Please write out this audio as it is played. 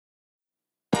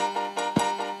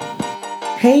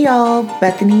Hey y'all,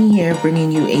 Bethany here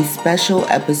bringing you a special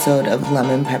episode of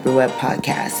Lemon Pepper Wet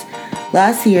Podcast.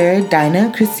 Last year,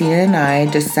 Dinah, Christina, and I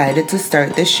decided to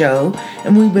start the show,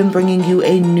 and we've been bringing you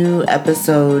a new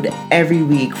episode every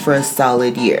week for a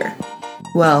solid year.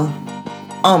 Well,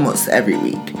 almost every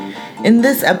week. In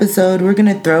this episode, we're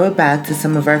going to throw it back to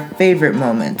some of our favorite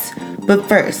moments. But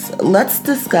first, let's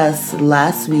discuss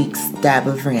last week's Dab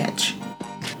of Ranch.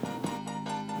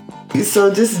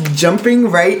 So just jumping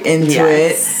right into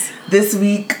it, this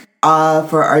week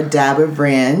for our Dab of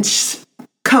Ranch,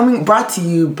 brought to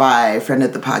you by a friend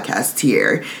of the podcast,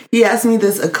 Tier. He asked me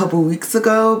this a couple weeks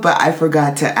ago, but I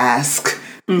forgot to ask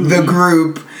the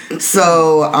group.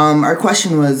 So our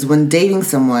question was, when dating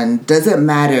someone, does it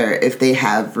matter if they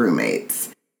have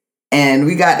roommates? And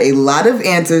we got a lot of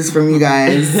answers from you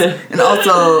guys. And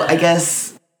also, I guess...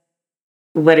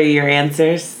 What are your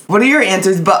answers? But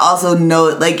also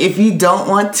note, if you don't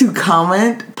want to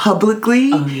comment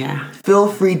publicly, feel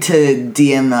free to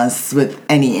DM us with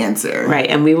any answer. Right,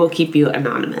 and we will keep you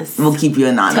anonymous.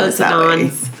 Toast that way.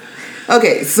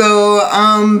 Okay, so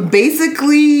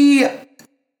basically,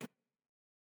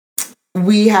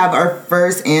 we have our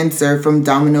first answer from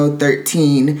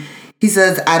Domino13. He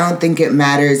says, I don't think it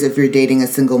matters if you're dating a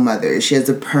single mother. She has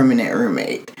a permanent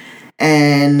roommate.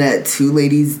 And two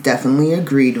ladies definitely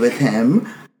agreed with him.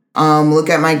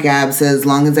 Look at my Gab says, as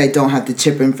long as I don't have to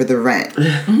chip in for the rent.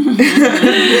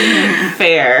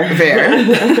 Fair.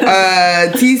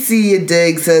 TC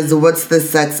Dig says, what's the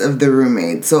sex of the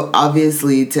roommate? So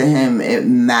obviously to him, it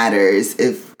matters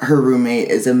if her roommate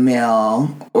is a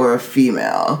male or a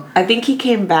female. I think he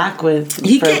came back with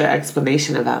further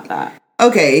explanation about that.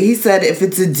 Okay, he said if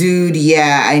it's a dude,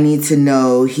 I need to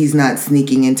know he's not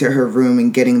sneaking into her room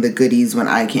and getting the goodies when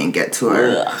I can't get to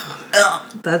her. Ugh.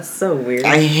 That's so weird.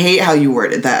 I hate how you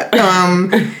worded that.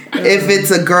 If it's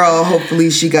a girl,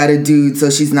 hopefully she got a dude so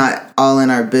she's not all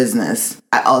in our business.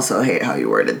 I also hate how you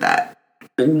worded that.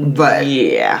 But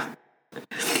yeah.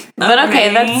 But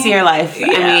okay, that's your life.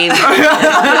 Yeah.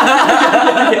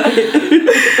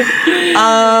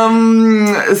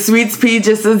 I mean... Sweets P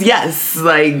just says yes,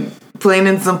 plain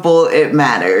and simple, it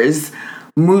matters.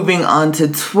 Moving on to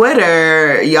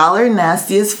Twitter. Y'all are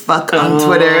nasty as fuck on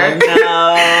Twitter.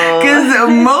 Because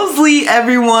mostly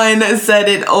everyone said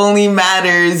it only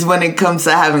matters when it comes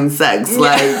to having sex.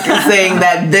 Saying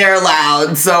that they're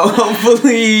loud. So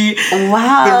hopefully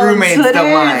the roommates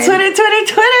don't mind.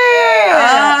 Twitter!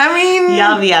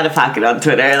 Y'all be out of pocket on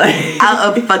Twitter.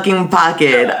 Out of fucking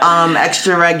pocket.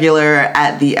 Extra regular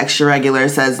at the extra regular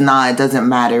says, nah, it doesn't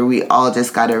matter. We all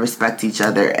just gotta respect each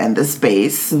other and the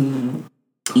space.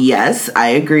 Yes, I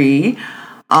agree.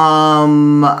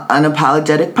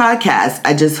 Unapologetic podcast.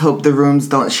 I just hope the rooms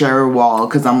don't share a wall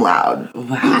because I'm loud.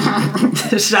 Wow.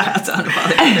 Shout out to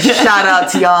Unapologetic. Shout out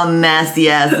to y'all nasty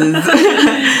asses.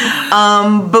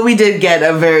 But we did get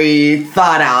a very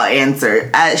thought out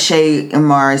answer. At Shay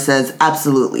Amar says,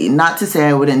 absolutely. Not to say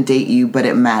I wouldn't date you, but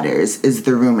it matters. Is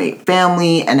the roommate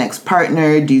family, an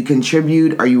ex-partner? Do you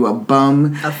contribute? Are you a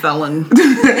bum? A felon.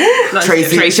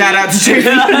 Tracy. Shout out to Tracy.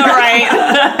 Right.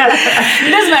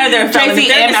 It doesn't matter they're a felon. Tracy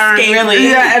and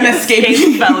an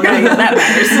escaping felon. That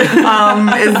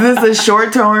matters. Is this a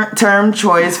short-term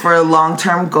choice for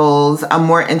long-term goals? I'm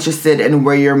more interested in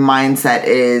where your mindset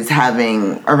is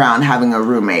around having a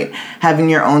roommate. Having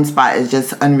your own spot is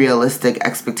just unrealistic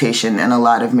expectation in a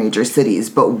lot of major cities,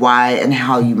 but why and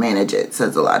how you manage it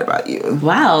says a lot about you.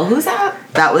 Wow, who's that?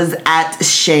 That was at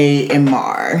Shay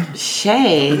Amar.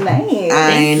 Shay. Nice.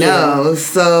 I know.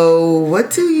 So what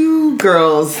do you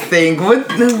girls think? How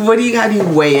do you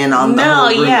weigh in on the whole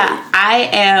roommate? I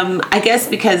am, I guess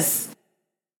because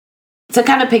to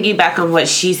kind of piggyback on what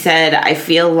she said, I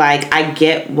feel like I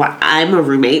get why I'm a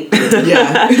roommate.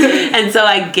 Yeah. And so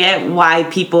I get why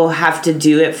people have to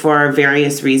do it for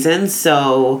various reasons.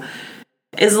 So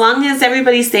as long as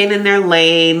everybody's staying in their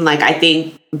lane, I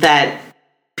think that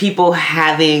people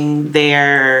having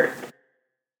their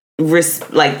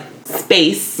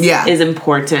space is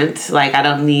important. I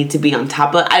don't need to be on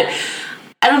top of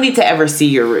I don't need to ever see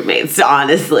your roommates,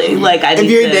 honestly. If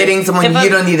you're dating someone, you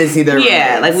don't need to see their roommates.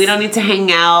 Yeah, we don't need to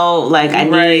hang out. I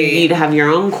need you to have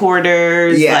your own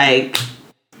quarters. Yeah.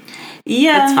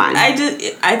 It's fine.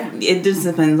 It just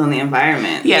depends on the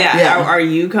environment. Yeah. Are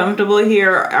you comfortable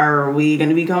here? Are we going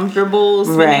to be comfortable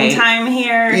spending time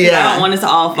here? Yeah. I don't want us to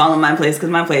all fall in my place because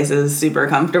my place is super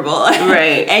comfortable.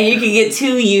 Right. And you can get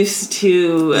too used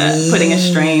to putting a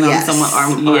strain on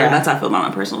someone, or that's how I feel about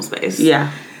my personal space.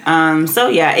 Yeah.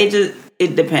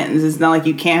 It depends. It's not like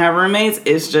you can't have roommates.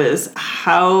 It's just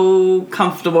how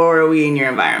comfortable are we in your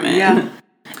environment? Yeah.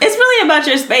 It's really really about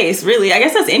your space, really. I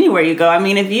guess that's anywhere you go. I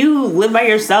mean, if you live by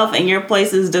yourself and your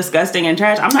place is disgusting and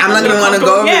trash, I'm not going to want to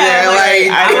go over there.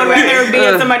 Like, I would rather be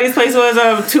at somebody's place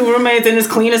with 2 roommates and it's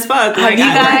clean as fuck. Like, you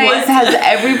guys, has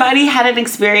everybody had an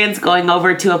experience going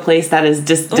over to a place that is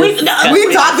just we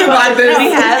talked about this.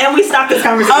 We have, and we stopped this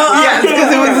conversation. Yes,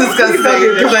 because it was disgusting.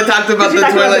 Because I talked about the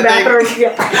toilet thing.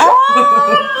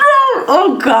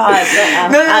 Oh God!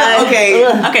 No.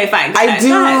 Okay, fine. I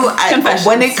do.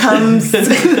 When it comes,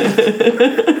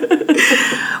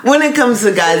 when it comes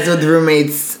to guys with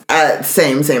roommates,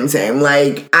 same.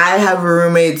 Like, I have a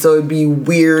roommate, so it'd be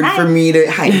weird for me to.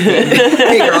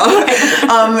 Hey girl.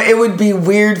 It would be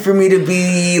weird for me to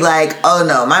be like, oh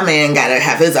no, my man gotta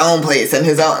have his own place and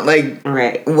his own, like,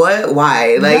 right? What?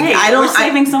 Why? Like, I don't. We're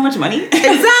saving so much money.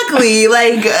 Exactly.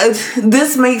 Like,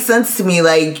 this makes sense to me.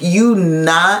 Like, you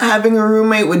not having a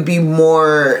roommate would be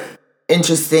more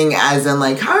interesting, as in,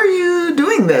 like, how are you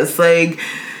doing this? Like,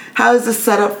 how is this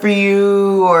set up for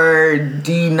you? Or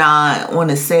do you not want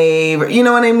to save? Or, you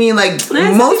know what I mean? Like,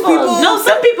 most people. No,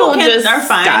 some people are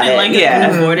fine and like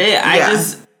can afford it. I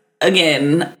just,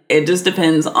 again, it just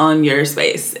depends on your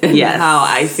space and how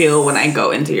I feel when I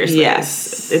go into your space.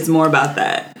 Yes. It's more about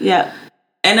that. Yeah.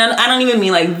 And then I don't even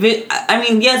mean like,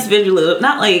 yes, visually,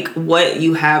 not like what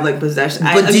you have, like possession.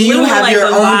 But do you have your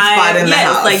own spot in the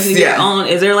house? Like your own.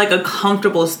 Is there like a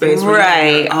comfortable space?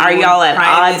 Right. Are y'all at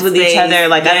odds with each other?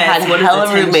 Like, I've had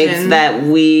hella roommates that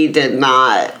we did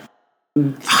not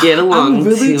get along. I'm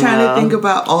really trying to think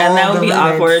about all, and that would be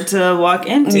awkward to walk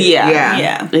into.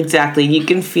 Yeah, exactly. You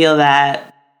can feel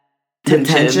that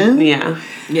tension. Yeah.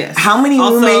 Yes. How many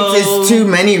roommates is too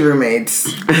many roommates?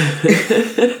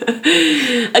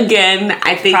 Again,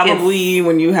 I think probably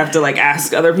when you have to like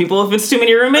ask other people if it's too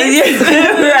many roommates.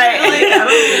 Right.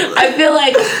 I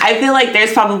feel like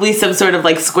there's probably some sort of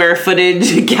like square footage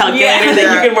calculator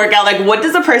that you can work out. Like, what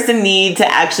does a person need to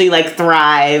actually like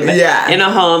thrive in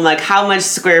a home? Like, how much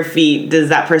square feet does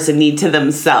that person need to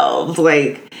themselves?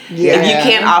 Like, if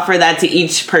you can't offer that to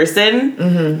each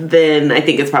person, then I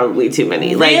think it's probably too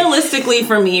many. Like, realistically,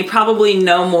 for me, probably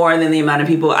no more than the amount of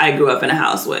people I grew up in a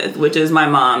house with, which is my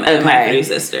mom and my 3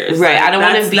 sisters. Right. I don't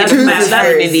want to be that's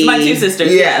my 2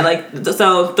 sisters. Yeah. Like,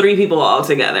 so 3 people all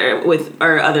together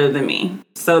other than me.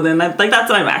 So then that's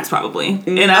my max probably.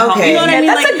 In a home. You know what I mean?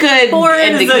 That's like, a good 4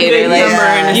 indicator. Is a good number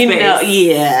in a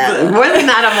space. More than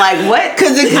that, I'm like, what?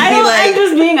 Because it could be like, I'm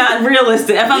just being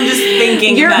realistic. If I'm just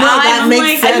thinking, that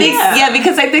makes sense.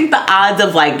 Because I think the odds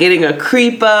of like getting a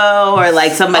creepo or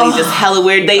like somebody just hella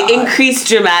weird, they increase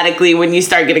dramatically when you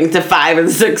start getting to 5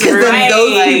 and 6. Because then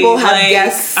those people have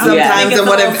guests sometimes, and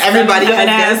what if everybody has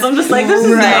guests? I'm just like, this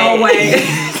is no way.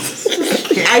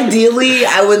 Ideally,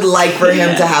 I would like for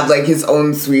him to have like his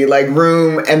own suite, like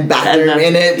room and bathroom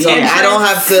in it, so I don't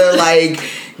have to like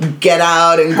get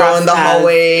out and go in the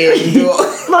hallway and do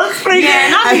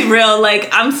and I'll be real, like,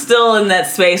 I'm still in that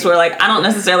space where like I don't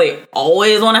necessarily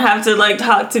always want to have to like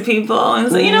talk to people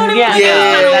and say, you know what I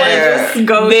mean? Just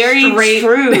go very straight.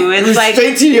 True. It's like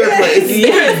straight to your place.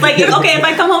 It's like, okay, if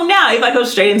I come home now, if I go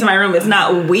straight into my room, it's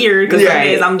not weird because some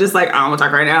days I'm just like, I don't want to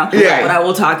talk right now. But I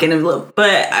will talk in a little.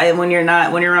 But when you're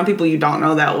around people you don't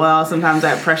know that well, sometimes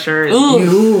that pressure is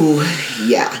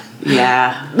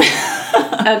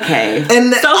Okay.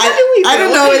 And so how do we? I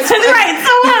don't know. It's right.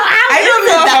 So I don't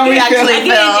know how we actually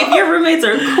feel. If your roommates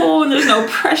are cool and there's no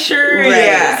pressure,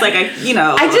 it's like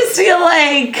I just feel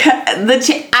like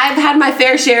I've had my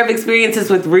fair share of experiences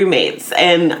with roommates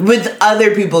and with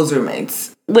other people's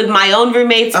roommates. With my own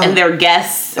roommates and their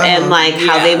guests and like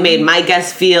how they made my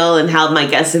guests feel and how my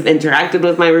guests have interacted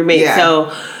with my roommates. Yeah.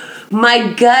 So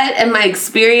my gut and my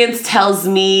experience tells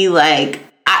me like.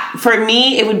 For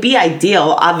me, it would be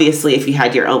ideal, obviously, if you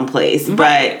had your own place.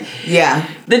 But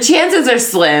the chances are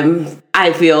slim,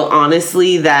 I feel,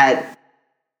 honestly, that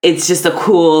it's just a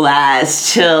cool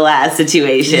ass, chill ass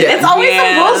situation. Yeah. It's always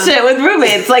some bullshit with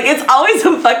roommates. Like, it's always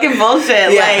some fucking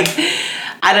bullshit. Yeah. Like,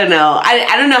 I don't know.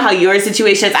 I don't know how your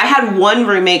situation is. I had one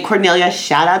roommate, Cornelia.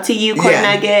 Shout out to you, Corn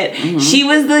Nugget. Mm-hmm. She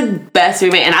was the best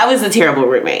roommate, and I was a terrible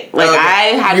roommate. Like,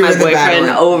 I had my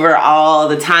boyfriend over all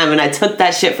the time, and I took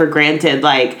that shit for granted.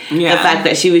 Like, the fact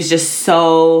that she was just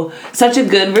such a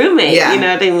good roommate. Yeah. You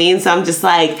know what I mean? So I'm just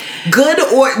like... Good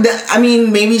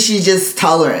maybe she's just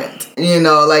tolerant. You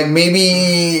know, like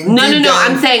maybe... No.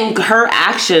 I'm saying her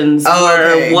actions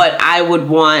were what I would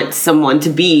want someone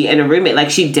to be in a roommate. Like,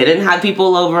 she didn't have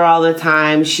people over all the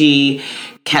time. She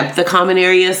kept the common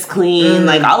areas clean.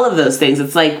 Like, all of those things.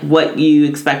 It's like what you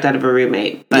expect out of a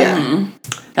roommate. But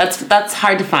that's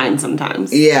hard to find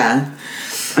sometimes. Yeah.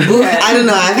 I don't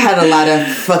know. I've had a lot of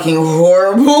fucking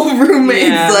horrible roommates.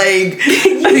 Yeah. Like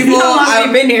people.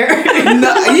 I've been here.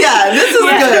 This is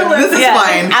good. This is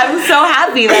fine. I'm so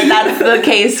happy that that's the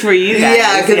case for you guys.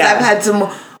 Yeah, because I've had some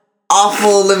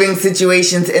awful living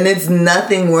situations, and it's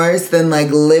nothing worse than like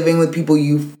living with people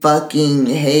you fucking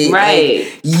hate. Right.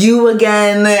 Like, you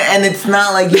again, and it's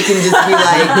not like you can just be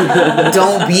like,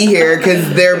 don't be here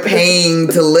because they're paying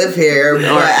to live here.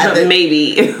 But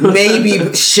maybe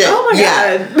shit. Oh my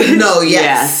God. No,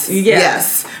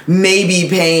 yes. Maybe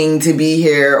paying to be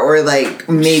here or like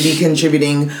maybe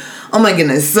contributing. Oh my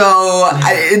goodness. So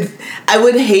I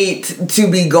would hate to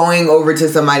be going over to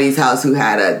somebody's house who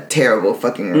had a terrible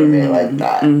fucking roommate like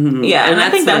that. Mm-hmm. Yeah, and I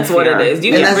think that's what it is.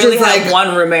 You can really have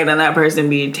one roommate and that person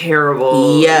be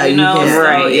terrible. Yeah, you know, can.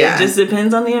 Right. Yeah. It just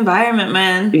depends on the environment,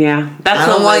 man. Yeah. I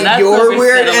don't want your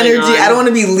weird energy. I don't want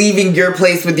to be leaving your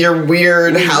place with your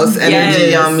weird house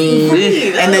energy on me.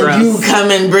 And then you come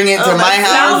and bring it to my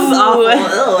house. Sounds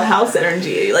awful. House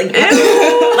energy. Like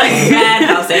bad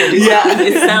house energy. Yeah.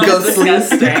 It sounds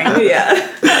disgusting. Yeah.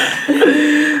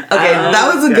 Okay,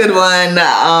 that was a good one.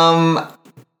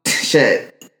 Shit.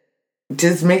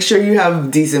 Just make sure you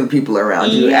have decent people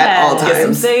around you at all times. Get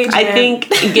some sage. I think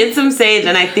get some sage,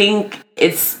 and I think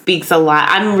it speaks a lot.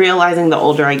 I'm realizing the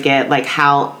older I get, like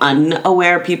how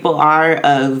unaware people are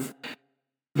of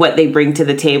what they bring to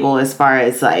the table as far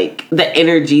as like the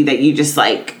energy that you just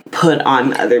like put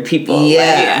on other people.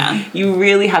 Yeah. Like, you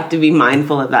really have to be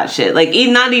mindful of that shit. Like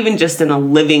not even just in a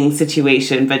living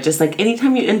situation, but just like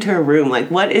anytime you enter a room,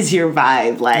 like what is your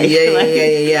vibe? Like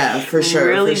Yeah, for sure.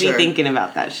 Really for sure. be thinking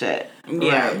about that shit.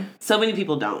 Yeah. Right. So many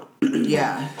people don't.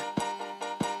 Yeah.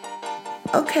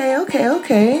 Okay.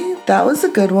 That was a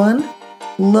good one.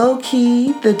 Low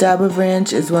key, the Dab of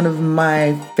Ranch is one of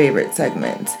my favorite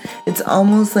segments. It's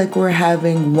almost like we're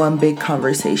having one big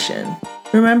conversation.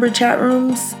 Remember chat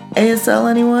rooms? ASL,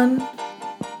 anyone?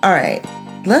 Alright,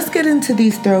 let's get into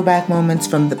these throwback moments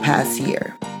from the past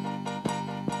year.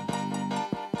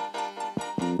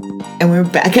 And we're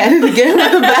back at it again.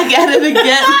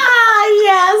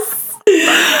 Yes.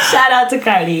 Shout out to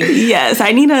Cardi. Yes,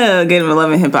 I need a good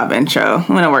Love and Hip Hop intro. I'm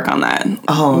gonna work on that.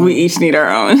 Oh, we each need our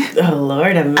own. Oh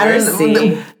Lord have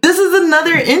mercy. This is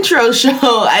another intro show.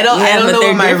 I don't know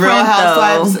what my Real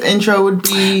Housewives intro would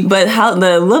be. But how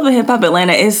the Love and Hip Hop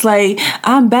Atlanta is like,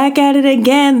 I'm back at it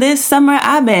again this summer.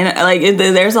 I've been like,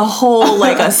 there's a whole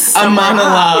like a summer,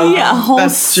 monologue. Yeah, a whole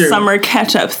summer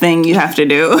catch up thing you have to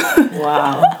do.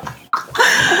 Wow.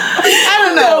 I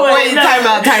don't know. Wait, time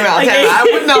out.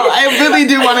 I really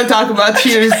do want to talk about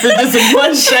Cheaters for just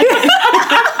 1 second.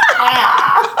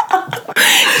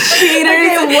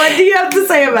 Cheaters. Okay, what do you have to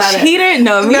say about it?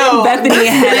 No, me and Bethany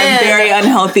had a very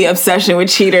unhealthy obsession with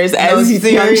Cheaters as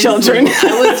young children. I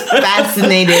was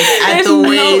fascinated at the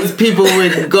ways people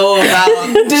would go about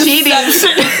cheating.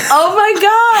 Oh my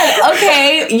God.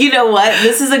 Okay, you know what?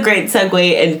 This is a great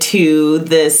segue into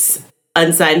this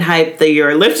Unsigned Hype,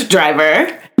 your Lyft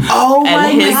driver. Oh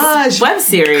my gosh. Web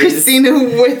series. Christina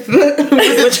with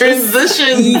the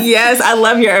transition. Yes, I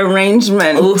love your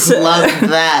arrangement. Oof, love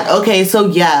that. Okay, so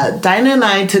yeah, Dinah and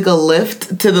I took a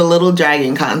Lyft to the Little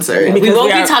Dragon concert. We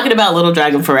won't be talking about Little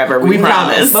Dragon forever. We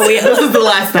promise. But this is the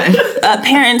last time.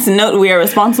 Parents, note we are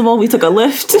responsible. We took a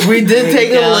Lyft. We did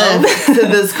take a Lyft to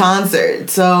this concert.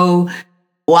 So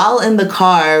while in the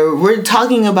car, we're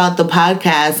talking about the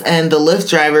podcast, and the Lyft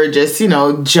driver just,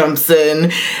 jumps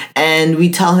in, and we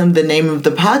tell him the name of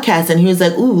the podcast, and he was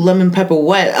like, "Ooh, lemon pepper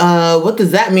wet. What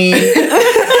does that mean?" and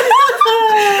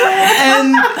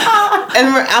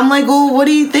I'm like, "Well, what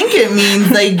do you think it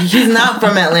means?" Like, he's not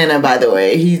from Atlanta, by the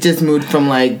way. He just moved from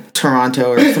like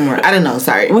Toronto or somewhere. I don't know.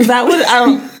 Sorry. Was that what?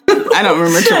 I don't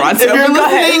remember Toronto. If you're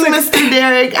listening, Mr.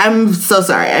 Derek, I'm so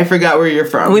sorry. I forgot where you're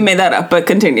from. We made that up, but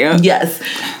continue. Yes.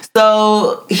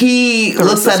 So he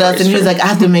looks at us and he was like, "I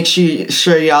have to make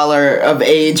sure y'all are of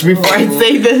age before I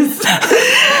say this."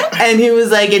 And he was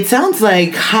like, "It sounds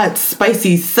like hot,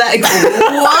 spicy sex."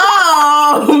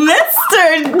 Whoa,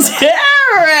 Mr.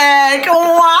 Derek.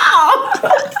 Wow.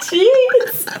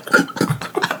 Jeez.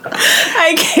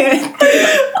 I can't. Okay.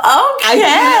 I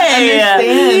can't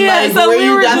understand. Yeah, like, so where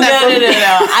you got that from?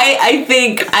 No. I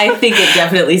think it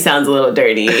definitely sounds a little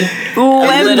dirty.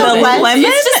 Lemon?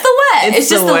 It's just the wet. It's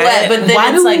just the wet. But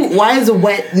then why is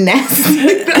wet nasty?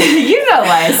 You know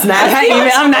why it's nasty.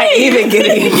 I'm not even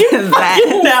getting into that.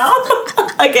 No.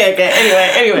 Okay.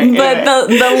 Anyway. But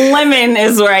the lemon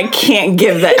is where I can't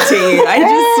give that to you. I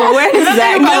just where does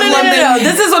that go? No.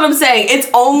 This is what I'm saying. It's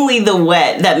only the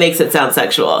wet that makes it sound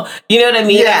sexual. You know what I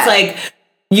mean? Yeah. It's like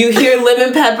you hear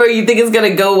lemon pepper, you think it's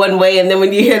gonna go one way, and then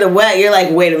when you hear the wet, you're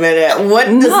like, wait a minute, what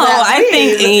does that mean? I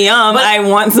think yum. But, I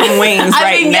want some wings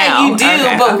right now. Yeah, you do,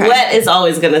 but wet is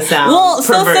always gonna sound. Well,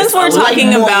 so since we're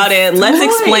talking about it, let's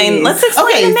explain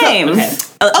the name.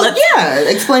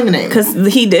 Explain the name. Because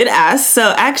he did ask.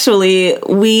 So actually,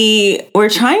 we were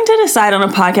trying to decide on a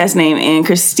podcast name, and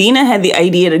Christina had the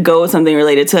idea to go with something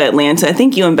related to Atlanta. I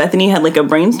think you and Bethany had like a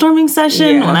brainstorming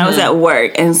session when I was at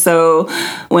work. And so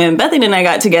when Bethany and I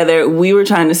got together, we were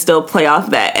trying to still play off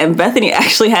that. And Bethany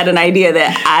actually had an idea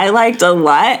that I liked a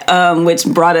lot, which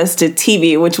brought us to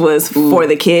TV, which was For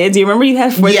the Kids. You remember you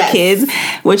had For the Kids,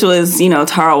 which was,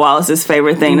 Tara Wallace's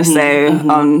favorite thing to say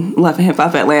on Love and Hip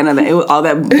Hop Atlanta, that all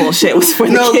that bullshit was for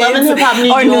the kids. Love and Hip Hop New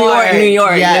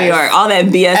York. All that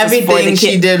BS Everything was for the kids.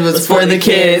 she did was for the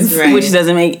kids, right. Which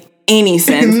doesn't make any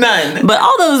sense. None. But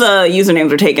all those usernames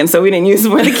were taken, so we didn't use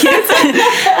For the Kids. So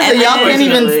y'all can't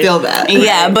even steal that.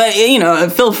 Yeah, but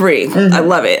feel free. I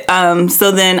love it.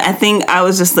 So then I think I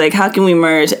was just like, how can we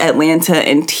merge Atlanta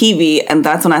and TV? And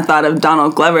that's when I thought of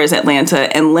Donald Glover's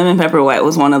Atlanta, and Lemon Pepper Wet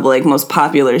was one of the most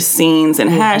popular scenes and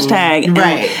hashtag. And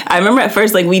I remember at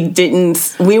first we were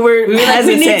hesitant.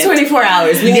 We need 24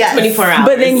 hours. We need 24 hours.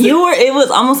 But then it was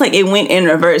almost like it went in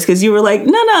reverse, because you were like,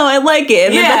 no, I like it.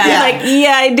 And then Becky's like,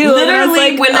 yeah, I do.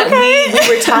 Literally, when we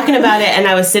were talking about it, and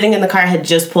I was sitting in the car, I had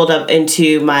just pulled up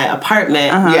into my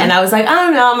apartment, and I was like, I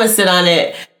don't know, I'm gonna sit on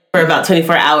it for about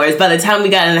 24 hours. By the time we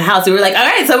got in the house, we were like, all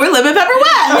right, so we're Lemon Pepper Wet.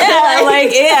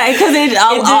 Because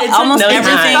almost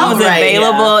everything was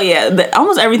available.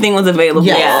 Almost everything was available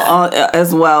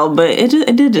as well, but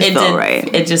it did feel right.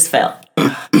 It just felt.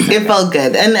 It felt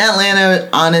good. And Atlanta,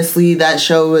 honestly, that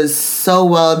show was so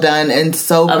well done and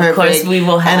so perfect. Of course, we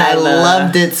will have. And I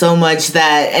loved it so much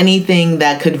that anything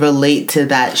that could relate to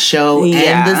that show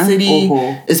and the city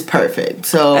is perfect.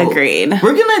 So agreed.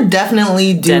 We're gonna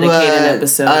definitely dedicate an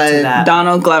episode to that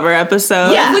Donald Glover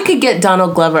episode. Yeah, we could get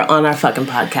Donald Glover on our fucking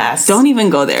podcast. Don't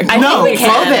even go there. I think we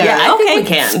can. Go there. Yeah, I think we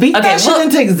can. Speak that shit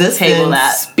into existence. Table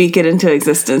that. Speak it into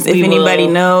existence. If anybody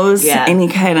knows any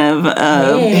kind of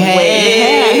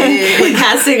we're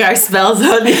casting our spells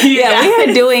on you. Yeah, we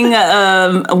are doing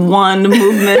wand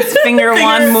movements, finger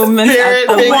wand movements,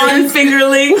 wand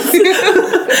fingerlings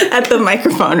at the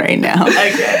microphone right now.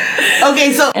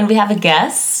 Okay, so and we have a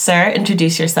guest. Sir,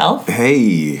 introduce yourself.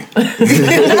 Hey.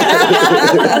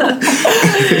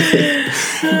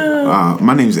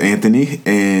 My name is Anthony,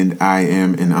 and I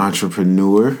am an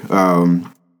entrepreneur.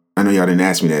 I know y'all didn't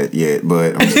ask me that yet,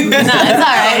 but no, it's all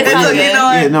right. It's all good.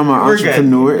 I'm an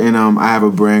entrepreneur, and I have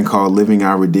a brand called Living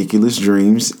Our Ridiculous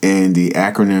Dreams, and the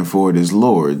acronym for it is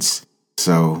LORDS.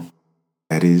 So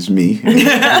that is me.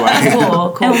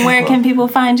 Cool. And where can people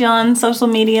find you on social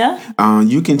media?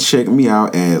 You can check me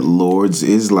out at Lords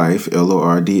Is Life,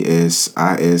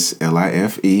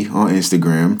 LORDSISLIFE on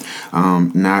Instagram.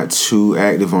 Not too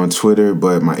active on Twitter,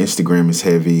 but my Instagram is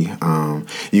heavy.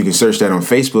 You can search that on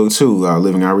Facebook too,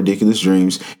 Living Our Ridiculous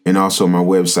Dreams, and also my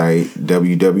website,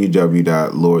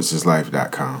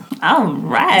 www.lordsislife.com. All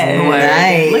right.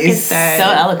 Nice. Look at that. So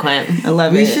eloquent. I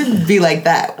love we it. should be like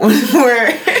that when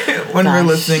we're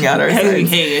listening out our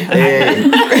sites.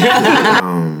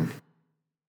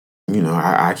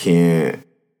 I can't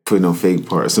put no fake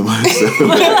parts on myself.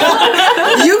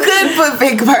 You could put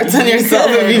fake parts on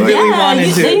yourself if you really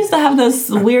wanted to. They used to have this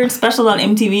weird special on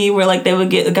MTV where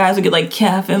the guys would get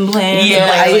calf implants.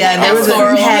 There was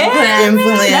a head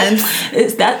implant.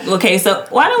 Is that okay? So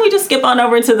why don't we just skip on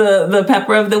over to the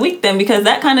pepper of the week then? Because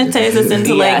that kind of ties us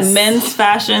into men's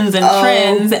fashions and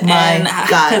trends, and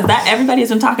because that everybody's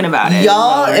been talking about it.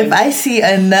 Y'all, if I see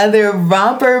another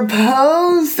romper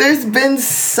pose, there's been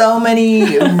so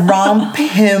many romp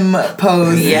him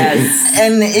poses. Yes,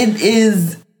 and it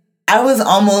is. I was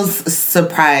almost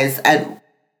surprised at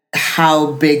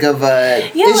how big of a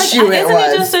issue it was. Isn't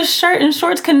it just a shirt and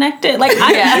shorts connected? You would have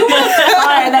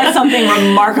thought that's something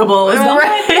remarkable. What is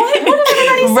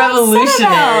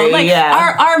revolutionary?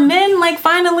 Are men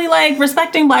finally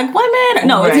respecting black women?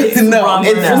 No, it's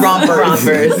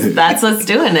rompers. That's what's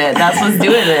doing it.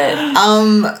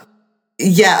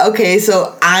 Yeah, okay,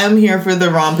 so I'm here for the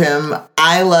romp him.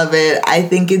 I love it. I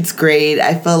think it's great.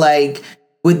 I feel like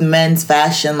with men's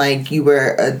fashion, you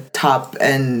wear a top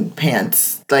and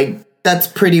pants. That's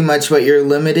pretty much what you're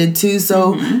limited to.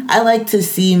 So I like to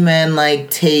see men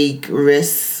take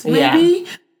risks, maybe.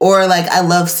 Or I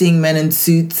love seeing men in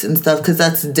suits and stuff because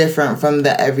that's different from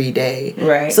the everyday.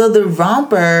 Right. So the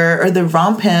romper or the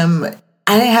romp him,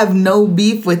 I have no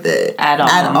beef with it at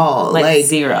all.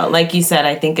 Zero. Like you said,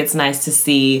 I think it's nice to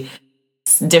see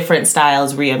different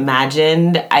styles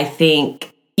reimagined. I think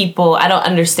people, I don't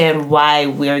understand why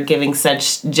we're giving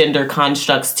such gender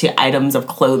constructs to items of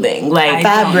clothing. Like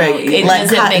fabric. It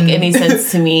doesn't make any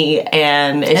sense to me.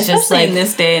 And it's especially just like in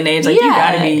this day and age, like you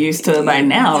gotta be used to it by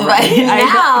now,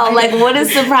 right? Like what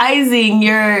is surprising?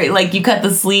 You're like you cut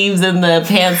the sleeves and the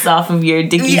pants off of your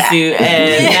Dickie suit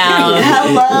and now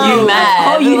you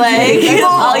mad.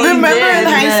 You remember in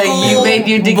high school you made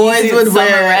your Dickie suit summer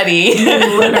ready.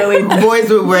 Literally, boys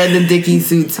would wear the Dickie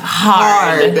suits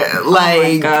hard.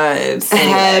 Like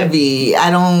heavy. I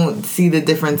don't see the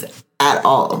difference at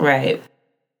all. Right.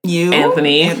 You,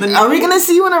 Anthony. Are we gonna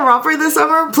see you in a romper this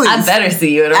summer? Please. I better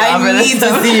see you in a romper. I need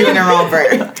to see you in a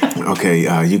romper.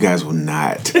 Okay, you guys will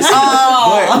not.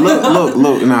 But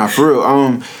look, nah, for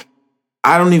real.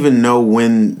 I don't even know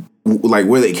when, like,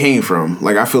 where they came from.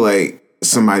 Like, I feel like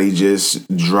somebody just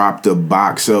dropped a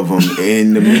box of them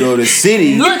in the middle of the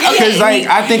city. Because, like,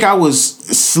 I think I was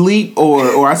asleep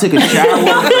or I took a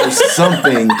shower or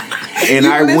something, and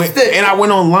I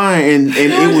went online and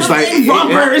it was like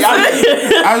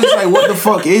I was just like, what the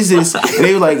fuck is this? And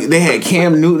they were like, they had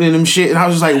Cam Newton and them shit, and I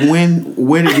was just like,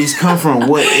 where did these come from?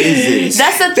 What is this?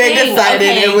 That's the thing. They decided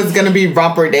it was gonna be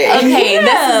romper day. Okay,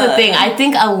 this is the thing. I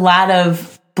think a lot of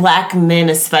Black men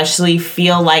especially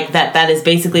feel like that is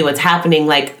basically what's happening.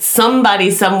 Like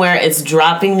somebody somewhere is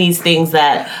dropping these things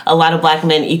that a lot of Black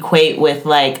men equate with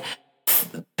like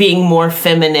being more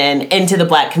feminine into the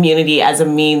Black community as a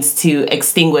means to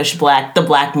extinguish the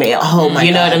Black male. Oh my God.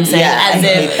 You know what I'm saying? Yeah, as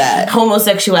if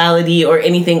homosexuality or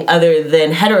anything other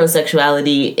than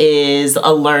heterosexuality is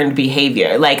a learned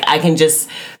behavior. Like I can just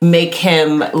make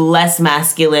him less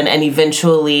masculine and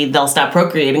eventually they'll stop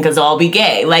procreating because they'll all be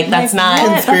gay. Like that's not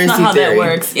how that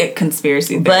works. Yeah,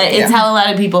 conspiracy theory. But it's how a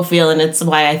lot of people feel, and it's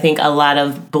why I think a lot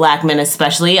of Black men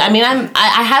especially, I mean, I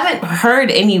haven't heard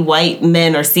any white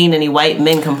men or seen any white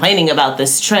men complaining about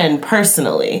this trend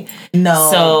personally. No.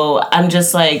 So I'm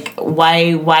just like,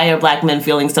 why are Black men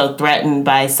feeling so threatened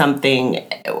by something?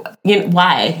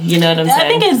 Why? You know what I'm saying? I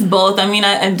think it's both. I mean,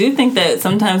 I do think that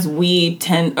sometimes we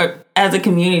tend, or as a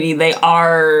community, they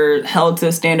are held to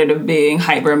a standard of being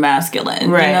hyper masculine.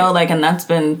 Right. You know, like, and that's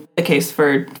been the case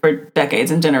for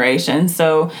decades and generations.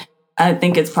 So I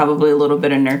think it's probably a little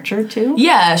bit of nurture too.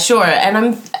 Yeah, sure.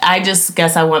 And I just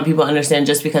guess I want people to understand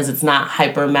just because it's not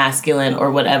hyper masculine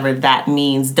or whatever that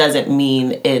means doesn't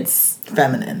mean it's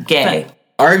feminine, gay.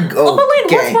 But like,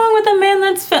 what's wrong with a man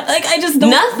that's like? I just don't.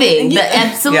 Nothing.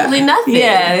 Absolutely nothing.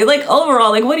 Yeah, like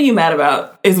overall, like, what are you mad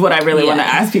about? Is what I really want to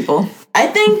ask people. I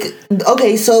think,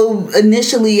 okay, so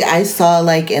initially I saw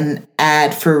like an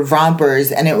ad for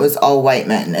rompers and it was all white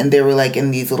men and they were like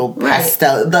in these little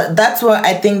pastel. That's what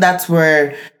I think that's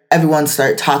where everyone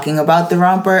started talking about the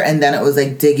romper, and then it was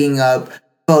like digging up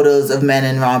photos of men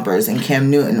in rompers, and Cam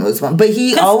Newton was one. But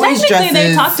he always dresses.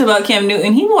 They talked about Cam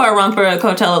Newton. He wore a romper at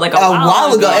Coachella like a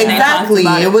while ago. Exactly.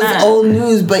 It was old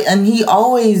news, and he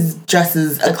always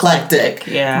dresses eclectic.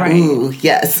 Yeah. Right. Ooh,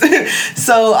 yes.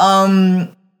 So,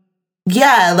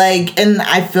 yeah, like, and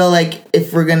I feel like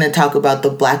if we're gonna talk about the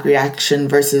Black reaction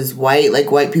versus white,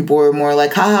 like white people were more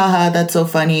like, ha ha ha, that's so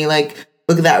funny, like,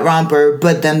 look at that romper.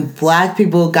 But then Black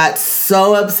people got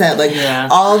so upset, like,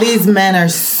 all these men are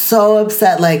so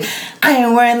upset, like, I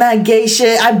ain't wearing that gay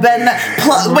shit, I bet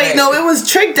not. Wait, no, it was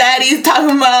Trick Daddy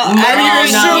talking about I need a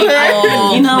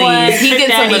sugar. You know what? He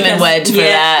gets a lemon wedge for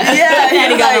that. Yeah, Trick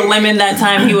Daddy got a lemon that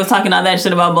time. He was talking all that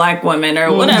shit about Black women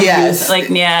or whatever. Yes. Like,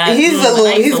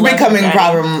 he's becoming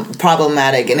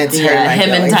problematic, and it's hurting my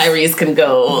feelings. And Tyrese can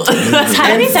go.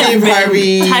 Tyrese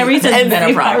has been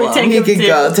a problem. He could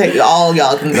go. All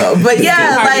y'all can go. But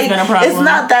yeah, like, it's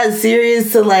not that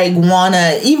serious to like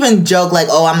wanna even joke like,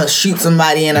 oh, I'm gonna shoot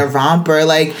somebody in a romper.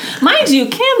 Like, mind you,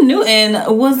 Cam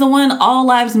Newton was the one all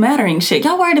lives mattering shit.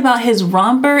 Y'all worried about his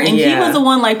romper, and he was the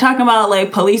one like talking about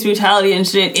like police brutality and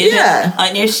shit isn't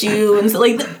an issue, and so,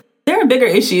 like there are bigger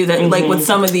issues that like with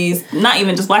some of these, not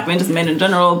even just Black men, just men in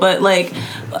general. But like,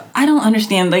 I don't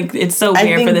understand. Like, it's so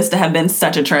weird for this to have been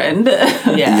such a trend.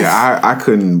 I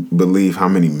couldn't believe how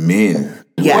many men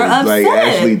were like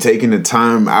actually taking the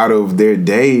time out of their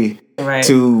day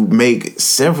to make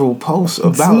several posts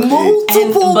about it.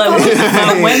 But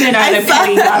women are the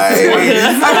petty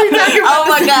Oh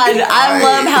my God, I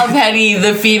love how petty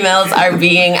the females are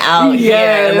being out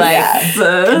here. Like,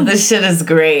 the shit is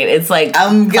great. It's like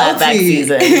clapback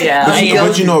season. Yeah,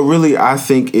 but you know, really, I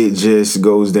think it just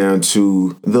goes down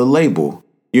to the label.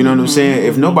 You know what I'm saying?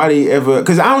 If nobody ever,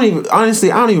 because I don't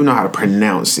even know how to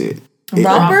pronounce it.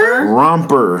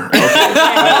 Romper? Okay.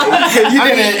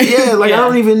 Like I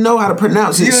don't even know how to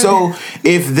pronounce it. So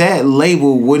if that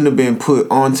label wouldn't have been put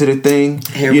onto the thing,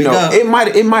 you know, it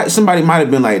might somebody might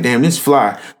have been like, damn, this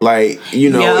fly. Like, you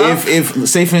know, if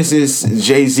say for instance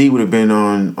Jay-Z would have been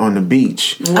on the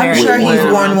beach. I'm sure he's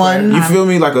worn one. You feel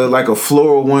me? Like a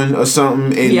floral one or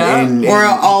something, and or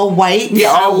all white,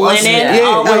 all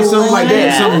linen, something like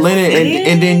that, some linen,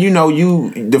 and then you know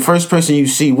the first person you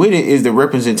see with it is the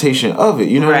representation of it.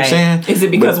 You know what I'm saying? Is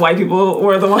it because white people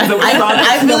were the ones that were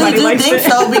I really do think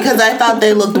so because I thought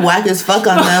they looked whack as fuck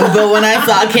on them, but when I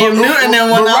saw Cam Newton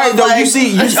and when I was like, you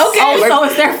see, so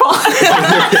it's their fault.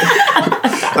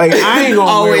 Like I ain't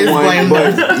gonna wear one,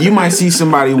 but you might see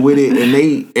somebody with it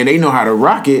and they know how to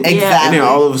rock it, exactly. And then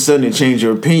all of a sudden it change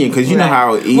your opinion because you know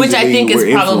how easily which I think is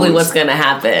probably influenced. what's gonna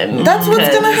happen. That's what's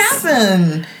gonna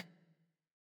happen.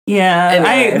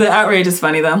 Yeah, the outrage is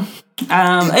funny though.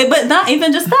 But not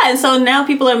even just that. So now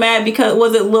people are mad because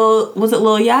was it Lil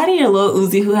Yachty or Lil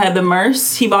Uzi who had the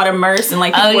Merce? He bought a Merce and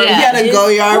like he had a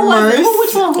Goyard Merce.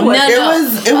 Which one? Who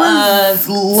was it? It was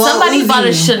somebody bought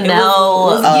a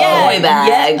Chanel boy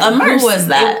bag. A Merce. Who was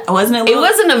that? Wasn't it? It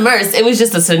wasn't a Merce. It was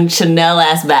just a Chanel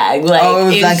ass bag. Like it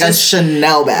was like a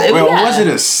Chanel bag. Well, was it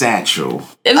a satchel?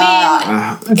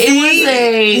 I mean, it was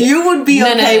a. You would be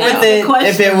okay with it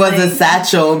if it was a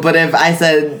satchel, but if I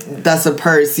said that's a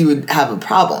purse, you would have a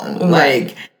problem. Right.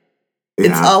 Like,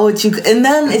 it's all what you. And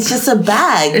then it's just a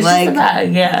bag. It's like, just a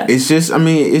bag, yeah. It's just. I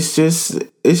mean, it's just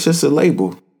a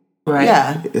label. Right.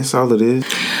 Yeah. That's all it is.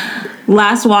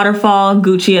 Last Waterfall,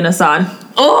 Gucci and Assad.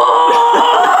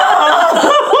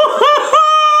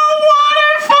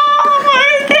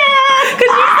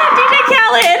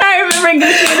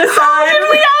 Gucci and Assad.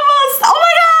 We almost. Oh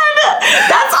my god,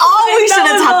 that's all we should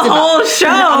have talked about. Whole show.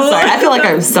 I'm sorry. I feel like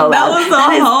I'm so loud. That was the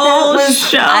whole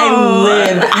show.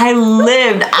 I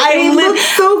lived.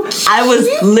 So cute. I was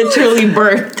literally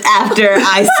birthed after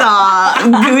I saw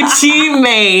Gucci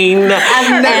Mane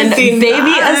and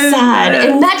Baby Assad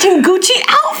in matching Gucci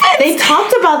outfits. They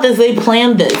talked about this. They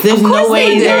planned this. There's no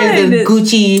way there's a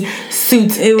Gucci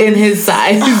suit in his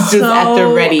size just at the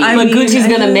ready. But Gucci's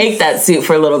gonna make that suit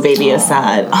for little Baby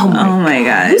Assad. Oh my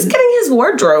god. Who's getting his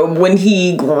wardrobe when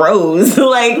he grows?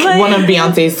 like one of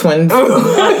Beyonce's twins.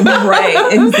 Right,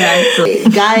 exactly.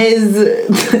 Guys,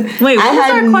 wait, what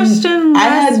was our question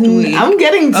last week? I'm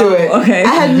getting to it. Okay.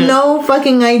 I had no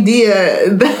fucking idea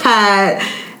that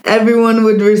everyone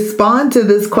would respond to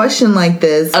this question like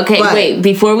this. Okay, wait,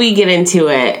 before we get into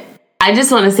it, I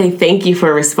just want to say thank you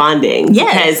for responding.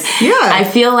 Yes. Because I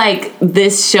feel like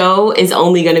this show is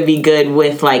only going to be good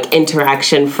with like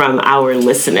interaction from our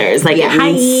listeners. Like it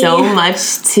means so much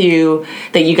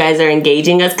that you guys are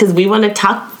engaging us because we want to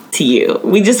talk to you.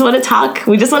 We just want to talk.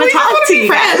 We just want to talk to you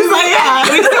guys. We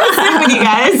just want to sit with you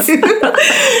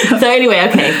guys. So anyway,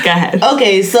 okay, go ahead.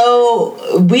 Okay,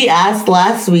 so we asked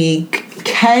last week,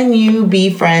 can you be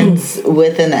friends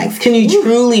with an ex? Can you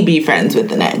truly be friends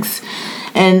with an ex?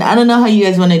 And I don't know how you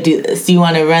guys want to do this. Do you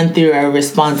want to run through our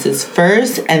responses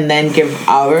first and then give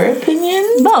our opinion?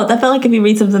 Both. I feel like if you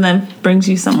read something that brings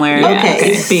you somewhere,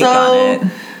 okay, speak on it.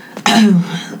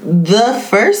 The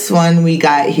first one we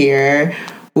got here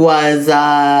was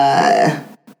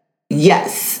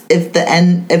yes, if the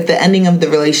ending of the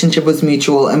relationship was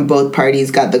mutual and both parties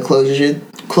got the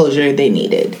closure they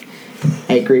needed.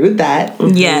 I agree with that.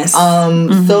 Yes.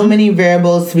 So many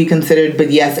variables to be considered,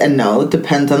 but yes and no.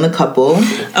 Depends on the couple.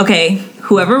 Okay.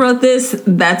 Whoever wrote this,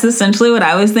 that's essentially what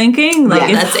I was thinking. Like,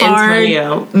 it's that's hard.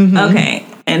 Antonio. Mm-hmm. Okay.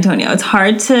 Antonio. It's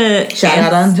hard to... Shout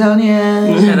out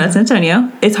Antonio. Shout out to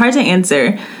Antonio. It's hard to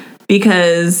answer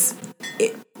because...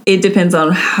 It depends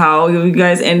on how you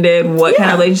guys ended, what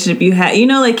kind of relationship you had. You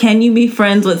know, like, can you be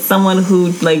friends with someone who,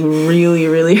 like, really,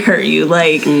 really hurt you?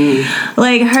 Like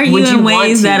hurt you in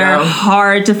ways that are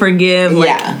hard to forgive. Like,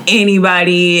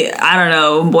 anybody, I don't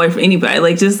know, boyfriend, anybody.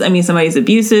 Like, just, I mean, somebody's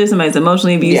abusive, somebody's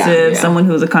emotionally abusive, someone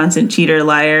who's a constant cheater,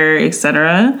 liar,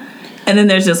 etc. And then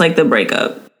there's just, like, the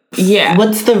breakup. Yeah.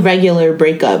 What's the regular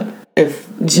breakup? If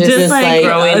just like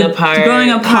growing apart,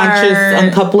 conscious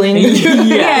uncoupling.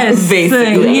 Yes,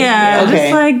 basically. Yeah,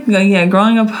 just like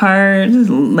growing apart, just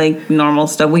like normal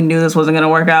stuff. We knew this wasn't gonna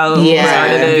work out.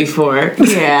 Before.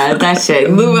 Yeah, that shit.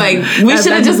 We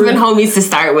should have just been homies to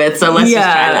start with. So let's just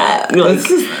try that. Let's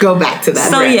just go back to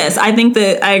that. So yes, I think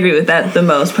that I agree with that the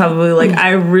most. Probably like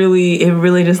it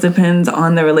really just depends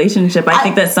on the relationship. I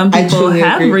think that some people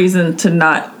have reason to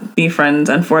not be friends.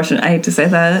 Unfortunately, I hate to say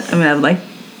that. I mean, I'd like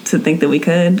to think that we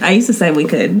could. I used to say we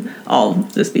could all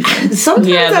just be friends.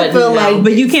 Sometimes I feel like...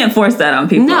 But you can't force that on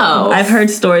people. No. I've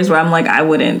heard stories where I'm like, I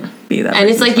wouldn't be that. And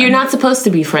it's like, you're not supposed to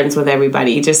be friends with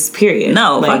everybody, just period.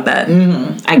 No, like, fuck that.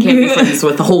 I can't be friends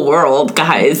with the whole world,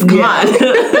 guys. Come on.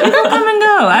 Come and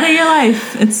go out of your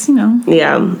life. It's,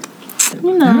 Yeah.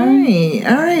 All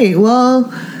right. Well,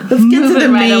 let's get to the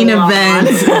main event,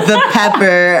 the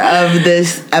pepper of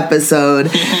this episode.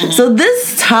 So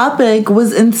this topic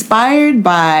was inspired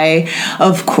by,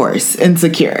 of course,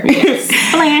 Insecure. Yes.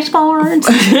 Flashcards.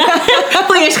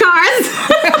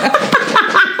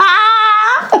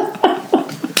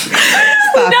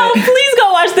 No, please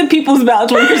go watch The People's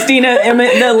Vouch when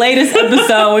the latest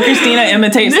episode when Christina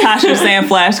imitates Tasha saying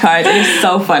flashcards. It is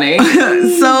so funny.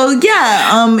 So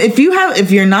yeah,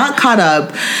 if you're not caught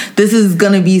up, this is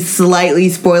gonna be slightly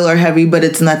spoiler heavy, but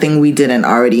it's nothing we didn't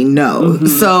already know.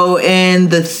 So in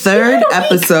the third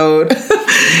episode,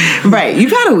 right,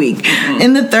 you've had a week.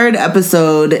 In the third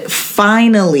episode,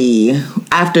 finally,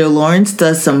 after Lawrence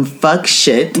does some fuck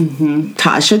shit,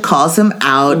 Tasha calls him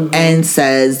out and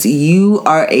says, "You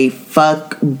are a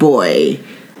fuck boy."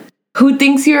 Who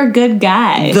thinks you're a good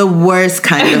guy? The worst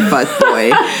kind of fuck boy.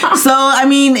 So, I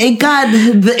mean,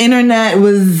 the internet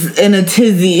was in a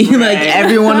tizzy. Like,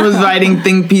 everyone was writing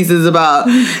think pieces about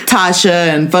Tasha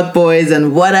and fuck boys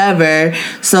and whatever.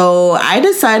 So, I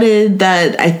decided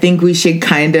that I think we should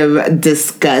kind of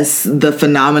discuss the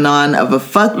phenomenon of a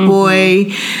fuck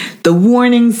boy, the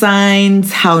warning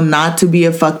signs, how not to be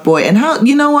a fuck boy, and how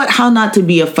not to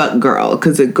be a fuck girl,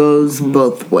 because it goes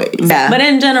both ways. Yeah. But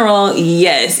in general,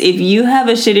 yes, if you have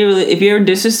a if you're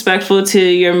disrespectful to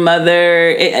your mother,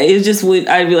 it just would,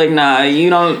 I'd be like, nah,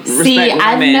 you don't respect See, women.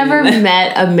 I've never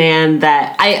met a man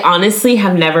that, I honestly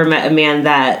have never met a man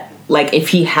that, like, if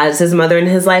he has his mother in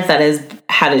his life that has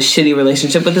had a shitty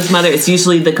relationship with his mother, it's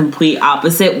usually the complete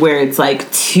opposite, where it's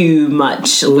like too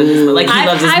much with his mother. Like, he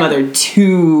loves his mother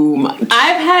too much.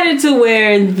 I've had it to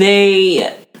where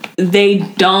they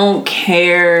don't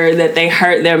care that they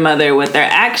hurt their mother with their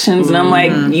actions, and I'm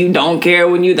like, you don't care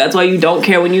that's why you don't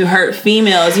care when you hurt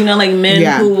females, like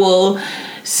men who will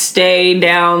stay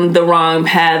down the wrong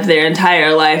path their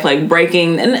entire life, like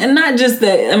breaking, and not just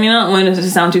that, I mean, I don't want it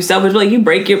to sound too selfish, but like, you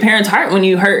break your parents' heart when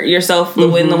you hurt yourself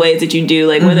in the ways that you do,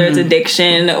 like whether it's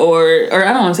addiction or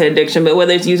I don't want to say addiction, but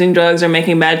whether it's using drugs or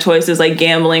making bad choices like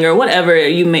gambling or whatever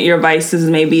your vices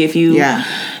may be, if you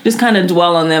just kind of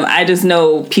dwell on them. I just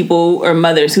know people or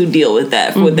mothers who deal with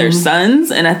that with their sons,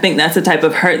 and I think that's the type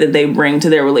of hurt that they bring to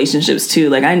their relationships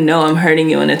too. Like, I know I'm hurting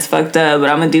you and it's fucked up, but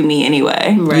I'm gonna do me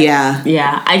anyway. Right. Yeah.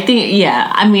 I think,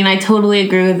 I mean, I totally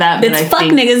agree with that. But it's fuck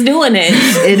niggas doing it.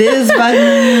 It is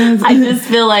fucking. I just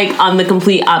feel like on the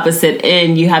complete opposite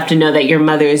end, you have to know that your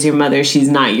mother is your mother. She's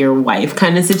not your wife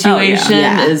kind of situation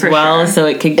as well. Sure. So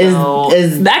it could go.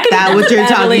 Is that what you're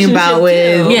talking about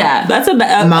with? Too. Yeah. That's a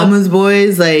mama's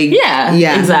boys? Like, yeah,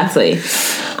 exactly.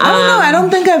 I don't know. I don't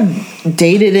think I've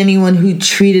dated anyone who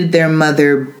treated their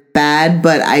mother bad,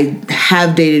 but I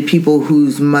have dated people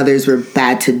whose mothers were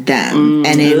bad to them,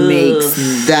 and it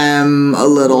makes them a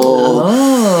little.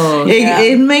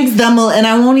 It makes them, and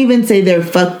I won't even say they're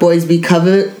fuckboys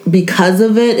because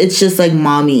of it. It's just like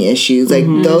mommy issues. Like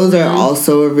those are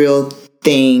also a real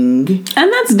thing,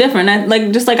 and that's different.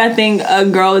 I think a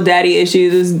girl with daddy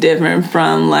issues is different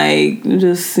from like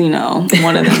just one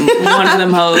of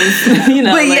them hoes.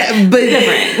 But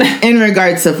different. In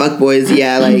regards to fuckboys,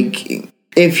 like.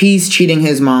 If he's treating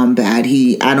his mom bad,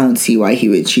 I don't see why he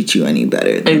would treat you any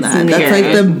better than that. That's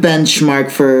like the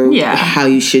benchmark for how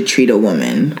you should treat a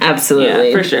woman.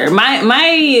 Absolutely. Yeah, for sure.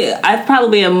 I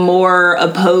probably am more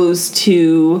opposed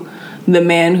to the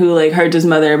man who like hurt his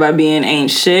mother by being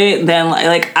ain't shit than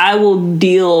like I will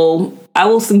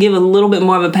give a little bit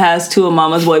more of a pass to a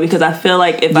mama's boy, because I feel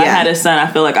like if I had a son, I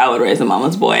feel like I would raise a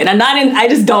mama's boy, and I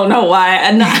just don't know why.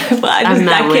 I'm not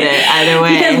with it either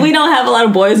way, because we don't have a lot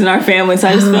of boys in our family, so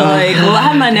I just feel like, well, I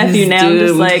have my nephew now. I'm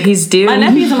just like, my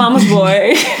nephew's a mama's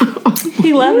boy.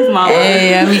 He loves his mama.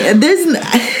 Hey, I mean, there's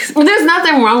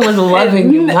nothing wrong with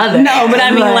loving your mother. No, but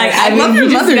I mean, I love your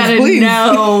mother. You just gotta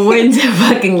know when to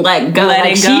fucking let go.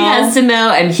 She has to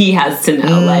know, and he has to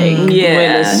know. When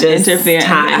it's just interfering.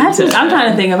 I'm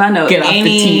trying to think if I know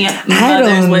any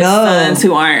mothers with sons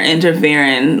who aren't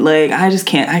interfering. Like, I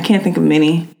can't think of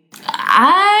many.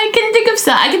 I can think of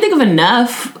some. I can think of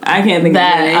enough. I can't think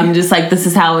that of many. I'm just like, this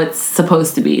is how it's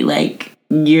supposed to be. Like,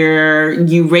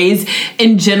 you raise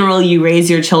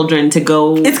your children to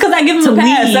go. It's because I give them a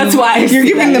pass. Leave. That's why you're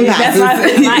giving them passes.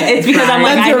 It's because I'm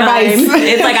like,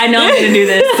 it's like I know I'm gonna do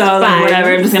this, so like,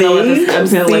 whatever. I'm just gonna let this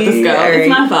go. It's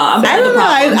my fault. I don't know.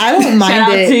 I don't mind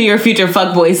Shout it. out to your future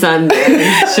fuckboy son. It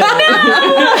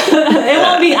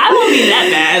won't be. I won't be that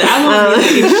bad. I won't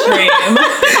be extreme.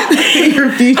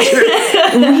 Your future.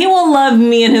 He won't love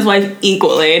me and his wife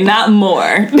equally, not more.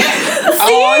 You're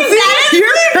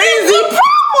crazy.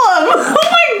 Problem. Oh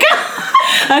my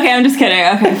god. Okay, I'm just kidding.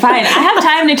 Okay, fine. I have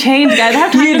time to change, guys. I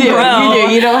have time to grow. You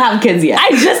do. You don't have kids yet.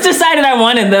 I just decided I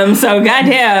wanted them, so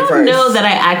goddamn. I don't know that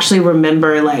I actually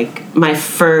remember like my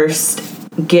first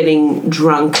getting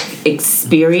drunk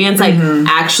experience, like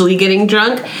actually getting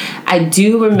drunk. I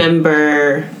do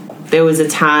remember there was a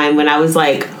time when I was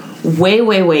like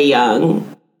way young,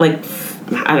 like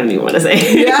I don't even want to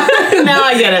say. Yeah. Now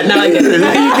I get it.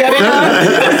 You get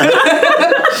it?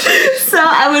 So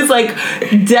I was like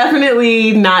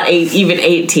definitely not even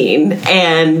 18,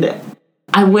 and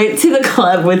I went to the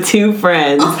club with two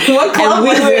friends. What club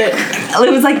was it?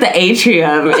 It was like the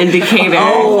Atrium in Decatur.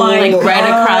 Oh my God. Right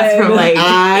across from like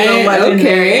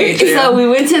okay. So we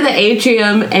went to the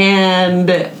Atrium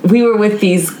and we were with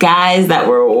these guys that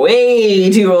were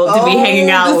way too old to be hanging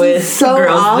out with so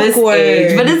girls this awkward.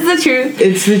 age. But it's the truth.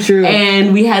 It's the truth.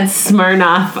 And we had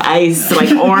Smirnoff Ice,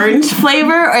 like orange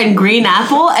flavor and green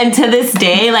apple. And to this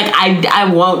day, like I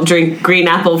won't drink green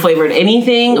apple flavored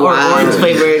anything or orange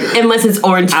flavored unless it's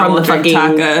orange from the fucking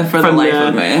Taka for the life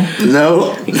of me.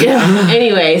 No. Yeah.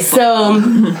 Anyway, so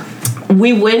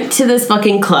we went to this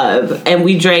fucking club and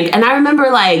we drank, and I remember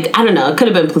like, I don't know, it could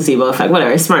have been placebo effect,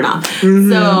 whatever, Smirnoff.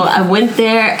 So I went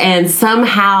there and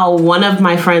somehow one of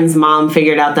my friend's mom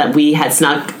figured out that we had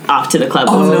snuck off to the club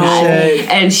with the guy.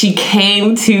 And she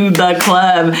came to the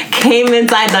club, came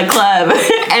inside the club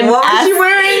and what was she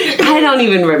wearing? I don't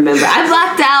even remember. I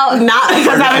blacked out, not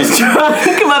because I was drunk,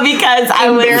 but because I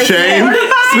was Shame.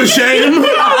 The shame.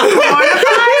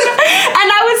 mortified, and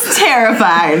I was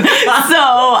terrified. So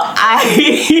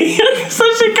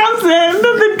she comes in, and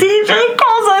the DJ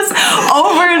calls us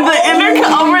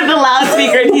over the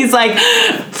loudspeaker, and he's like,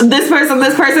 this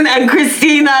person, and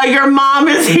Christina, your mom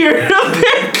is here to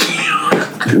pick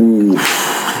you.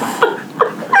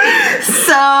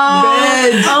 So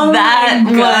that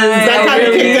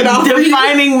was a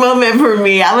defining moment for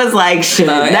me. I was like, shit.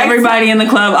 Everybody in the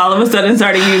club all of a sudden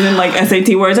started using like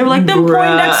SAT words. They were like, them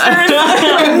Poindexters.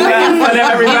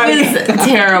 It was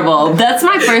terrible. That's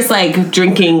my first like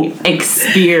drinking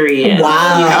experience.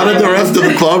 Wow. How did the rest of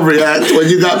the club react when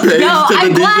you got paged No, to I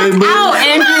the blacked DJ booth? out,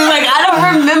 Andrew. Like, I don't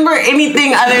remember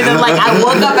anything other than like I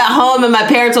woke up at home and my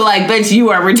parents were like, "Bitch,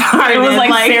 you are retarded." It was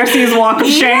like Cersei's walk of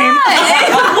shame. Yeah,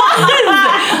 it was.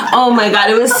 Oh my god,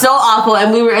 it was so awful,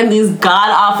 and we were in these god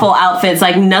awful outfits,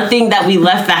 like nothing that we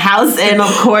left the house in.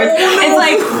 Of course, it's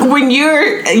like when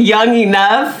you're young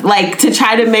enough, like to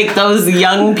try to make those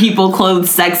young people clothes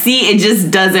sexy, it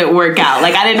just doesn't work out.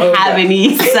 Like I didn't have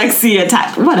any sexy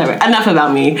attire. Whatever. Enough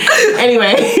about me.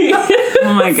 Anyway.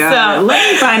 Oh my god. So,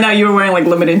 let me find out you were wearing like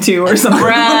limited 2 or something.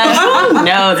 Bruh,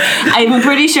 no. I'm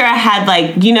pretty sure I had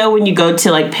like, you know when you go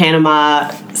to like Panama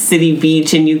City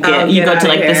Beach and you go to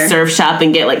like the surf shop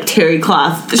and get like terry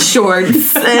cloth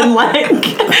shorts and like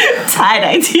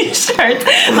tie-dye t-shirts.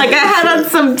 Like I had on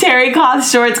some terry cloth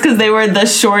shorts because they were the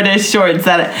shortest shorts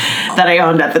that I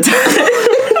owned at the time.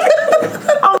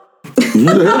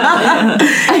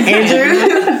 Andrew?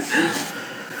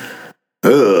 I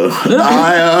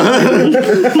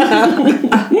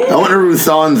went to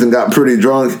Roussan's and got pretty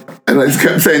drunk, and I just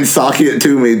kept saying "sake it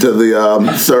to me" to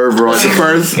the server. Like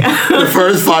the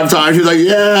first 5 times, she was like,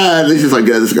 "Yeah," and then she's like,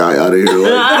 "Get this guy out of here!"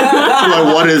 Like,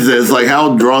 what is this? Like,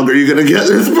 how drunk are you gonna get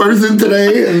this person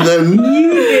today? And then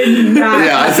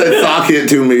I said "sake it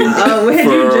to me." Oh, had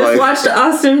you just watched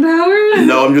Austin Powers?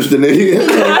 No, I'm just an idiot.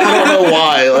 I don't know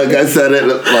why. Like I said it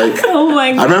like. Oh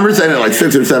my god! I remember saying it like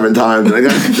 6 or 7 times, and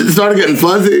it started getting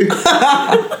fuzzy.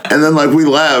 And then like we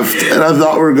left, and I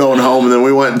thought we were going home, and then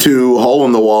we went to Hole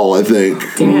in the Wall, I think.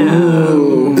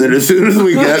 Damn. And then as soon as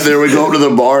we get there, we go up to the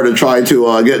bar to try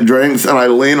to get drinks, and I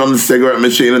lean on the cigarette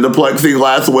machine, and the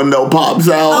plexiglass window pops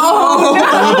out. Oh, no.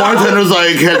 And the bartender's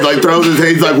like throws his head,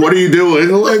 he's like, "What are you doing?"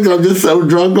 Like, I'm just so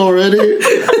drunk already.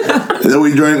 And then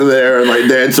we drink there and like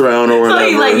dance around or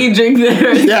whatever. So like you drink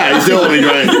there? Yeah, he still let me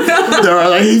drink. They're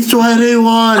like, "He's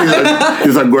 21."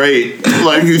 He's like, "Great."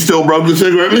 Like, you still broke the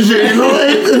cigarette machine.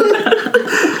 Like,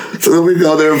 so then we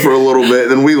go there for a little bit,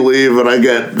 then we leave, and I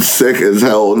get sick as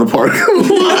hell in the parking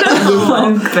lot.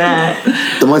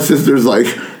 Then my sister's like,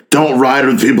 "Don't ride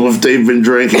with people if they've been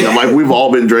drinking." I'm like, "We've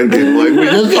all been drinking." Like, we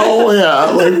just,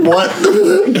 like, what?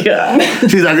 God.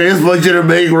 She's like, "I just want you to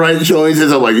make right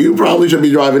choices." I'm like, "You probably shouldn't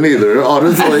be driving either,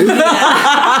 honestly."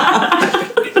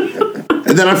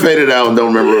 And then I faded out and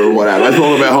don't remember what happened. I just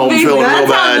woke up at home feeling real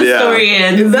bad.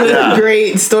 That's a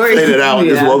great story. Faded out and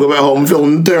just woke up at home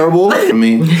feeling terrible. I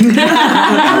mean,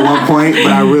 at one point,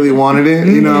 but I really wanted it,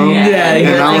 you know? Yeah,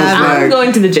 and I was I'm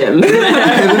going to the gym. and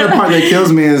then the part that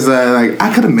kills me is like,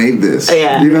 I could have made this.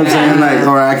 Yeah. You know what I'm saying? Like,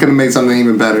 or I could have made something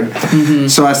even better.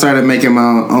 So I started making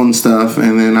my own stuff,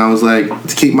 and then I was like,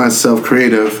 to keep myself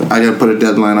creative, I got to put a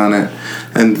deadline on it.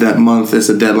 And that month is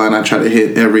a deadline I try to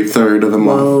hit every third of the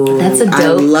month. Whoa, That's a dope I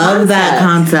love that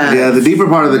concept. Yeah, the deeper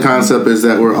part of the concept is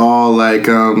that we're all like,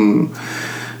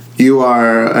 you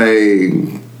are a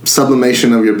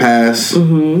sublimation of your past.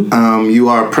 You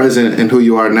are present in who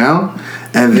you are now.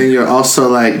 And then you're also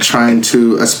like trying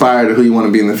to aspire to who you want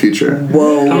to be in the future.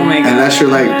 Whoa. Oh my God. And that's your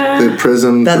like the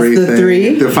prism That's three the thing.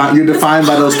 three? You're defined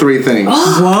by those three things.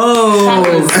 Whoa.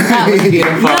 That was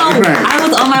beautiful. No, I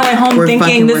was on my way home We're thinking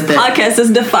fucking this with it. podcast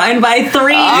is defined by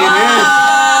 3.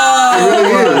 It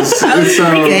really is. And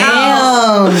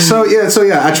so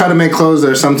yeah, I try to make clothes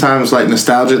that are sometimes like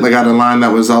nostalgic. Like I had a line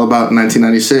that was all about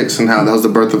 1996 and how that was the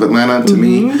birth of Atlanta to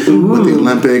me with the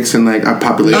Olympics and like our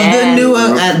population. Of the new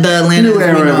at the Atlanta. New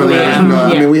era of Atlanta. You know,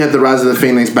 I mean, we had the rise of the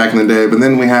Phoenix back in the day, but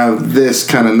then we have this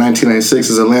kind of 1996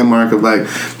 as a landmark of like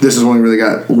this is when we really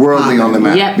got worldly on the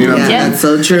map. Yep. You know what I'm Yeah, saying? that's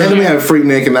so true. And then we had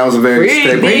Freaknik, and that was a very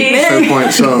stable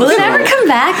point. So, Will it ever come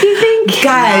back, you think?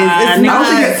 Guys, it's not.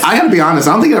 I gotta be honest.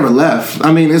 I don't think it ever left.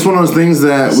 I mean, it's one of those things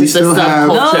that we just a still have.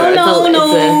 subculture. No.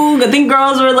 I think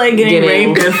girls were like getting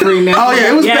raped at Freaknik. Oh yeah,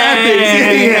 it was bad things.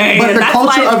 Yeah. But the That's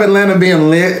culture why- of Atlanta being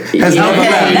lit has never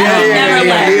left. That never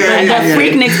left. The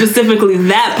Freaknik specifically,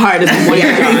 that part is the one.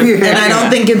 And I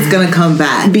don't think it's gonna come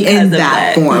back Because in of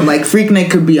that that. form. Like Freaknik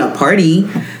could be a party.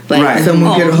 Like Right.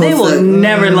 someone could They host will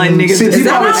never let niggas See, do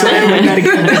people always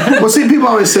that. Well, see, people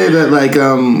always say that like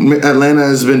Atlanta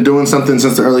has been doing something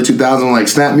since the early 2000s, like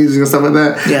snap music and stuff like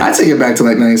that. Yeah. I take it back to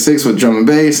like '96 with drum and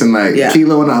bass and like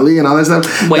Kilo and Ali and all that stuff.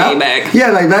 Way back.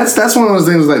 Yeah, like that's one of those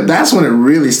things. Like that's when it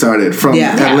really started from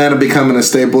Atlanta becoming a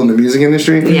staple in the music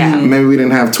industry. Yeah. Maybe we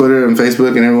didn't have Twitter and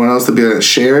Facebook and everyone else to be able to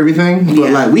share everything,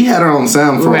 but like we had our own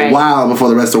sound for a while before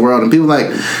the rest of the world. And people like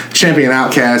Champion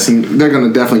Outkast, and they're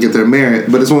gonna definitely get their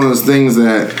merit. But it's one of those things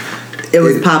that. It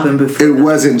was popping before. It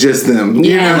wasn't just them.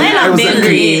 Yeah, Atlanta it was been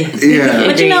like, yeah.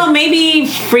 But you know, maybe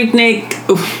Freaknik.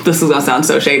 Oof, this is gonna sound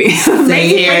so shady.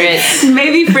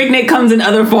 Maybe Freaknik comes in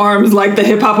other forms, like the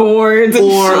Hip Hop Awards,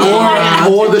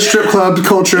 or the strip club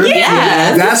culture.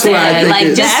 Yeah, that's where I think like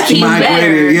it's just keep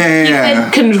migrated. better. Keep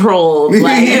it controlled.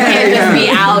 Like you can't just be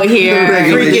out here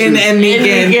freaking and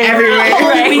Megan everywhere.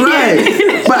 Right.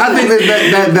 But I think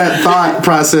that thought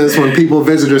process when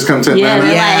visitors come to Atlanta.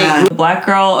 like the black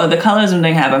girl or the colorism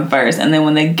thing happened first, and then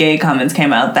when the gay comments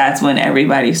came out, that's when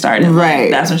everybody started. Right.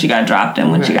 That's when she got dropped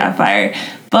and when she got fired.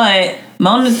 But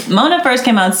Mona first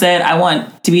came out and said, I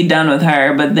want to be done with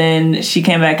her, but then she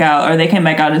came back out, or they came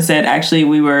back out and said, actually,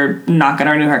 we were not going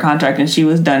to renew her contract, and she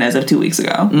was done as of 2 weeks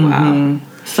ago. Wow.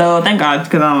 So thank God,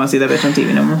 because I don't want to see that bitch on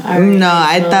TV no more. No,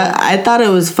 I thought it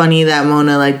was funny that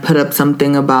Mona like put up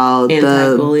something about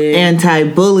Anti-bullying. the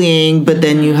anti-bullying, but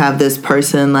then you have this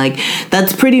person like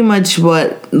that's pretty much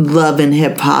what love and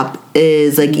hip hop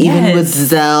is like. Even with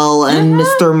Zell and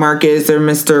Mr. Marcus or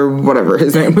Mr. whatever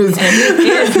his name was.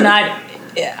 It's not.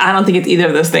 I don't think it's either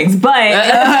of those things, but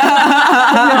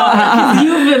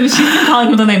she's been calling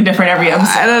him something different every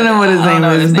episode. I don't know what his name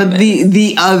is, but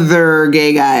the other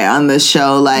gay guy on the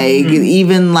show, like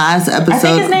even last episode, I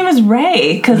think his name is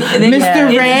Ray. Mr.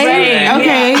 Ray.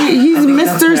 Okay, he's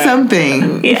Mr.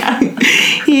 something. Yeah,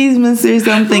 he's Mr.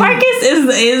 something. Marcus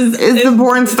is the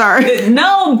porn star.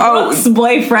 No, Brooke's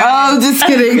boyfriend. Oh, just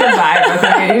kidding.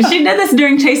 She did this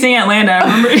during Chasing Atlanta.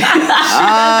 Remember? They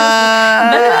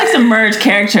like some merge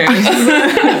characters.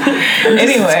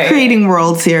 Anyway, creating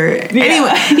worlds here. Anyway,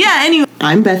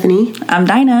 I'm Bethany. I'm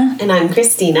Dinah. And I'm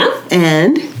Christina.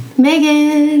 And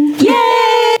Megan.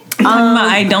 Yay!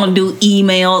 I don't do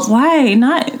emails. Why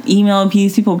not email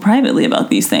these people privately about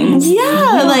these things?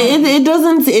 yeah, like it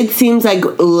doesn't. It seems like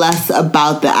less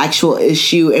about the actual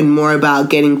issue and more about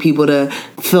getting people to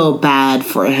feel bad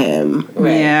for him.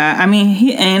 Right. Yeah, I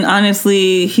mean,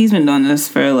 honestly, he's been doing this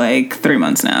for like 3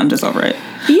 months now. I'm just over it.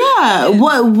 Yeah.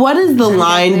 What is the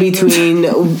line between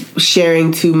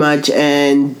sharing too much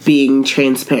and being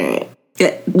transparent?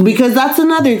 Because that's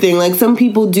another thing. Like some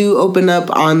people do open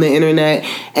up on the internet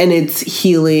and it's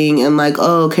healing and like,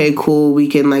 oh, okay, cool, we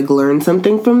can like learn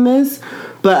something from this.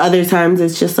 But other times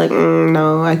it's just like,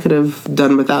 no, I could have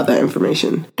done without that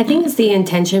information. I think it's the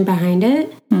intention behind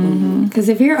it. Because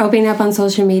if you're opening up on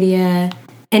social media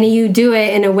and you do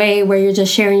it in a way where you're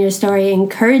just sharing your story,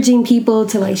 encouraging people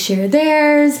to like share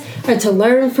theirs or to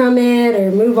learn from it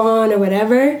or move on or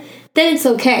whatever, then it's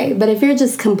okay. But if you're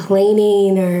just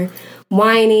complaining or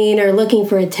whining or looking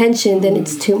for attention, then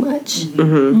it's too much.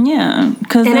 Mm-hmm. Yeah,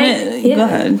 because go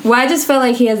ahead. Well, I just feel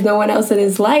like he has no one else in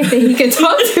his life that he could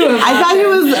talk to about. I thought he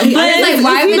was. Like,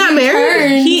 why would not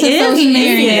married? He is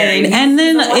married, and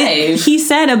then he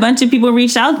said a bunch of people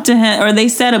reached out to him, or they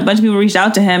said a bunch of people reached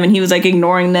out to him, and he was like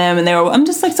ignoring them, and I'm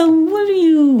just like, so what do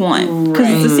you want?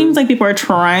 Because it seems like people are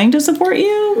trying to support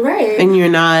you, right? And you're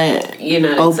not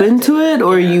open to it,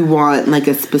 or you want like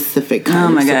a specific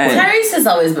kind of support. Tyrese has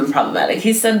always been problematic.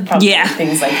 He said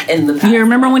things like in the past. You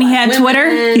remember when he had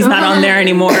Twitter? He's not on there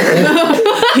anymore.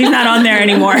 He's not on there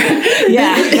anymore.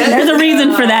 Yeah, there's a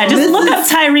reason for that. Just look up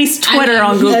Tyrese Twitter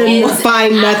on Google. And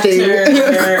find nothing.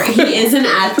 He is an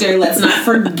actor. Let's not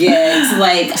forget.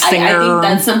 Like, I think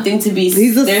that's something to be.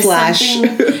 He's a slash.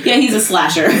 Yeah, he's a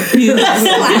slasher. He's a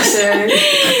slasher.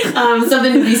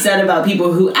 Something to be said about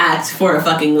people who act for a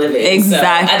fucking living.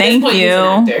 Exactly. So, Thank you. He's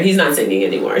an actor. He's not singing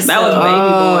anymore. That was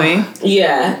Baby Boy.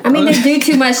 Yeah. I mean, they do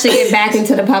too much to get back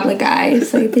into the public eye.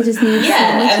 It's like they just need.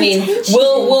 Yeah, I mean,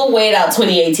 we'll wait out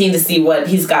 2018 to see what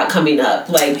he's got coming up.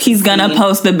 Like, he's gonna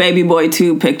post the Baby Boy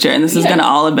 2 picture, and this is gonna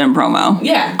all have been promo.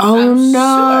 Yeah. Oh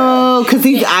no, because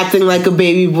he's acting like a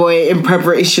baby boy in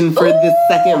preparation for the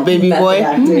second baby boy.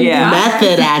 Yeah,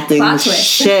 method acting.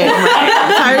 Shit.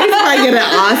 Tyrese might get an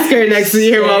Oscar next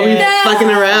year while we fucking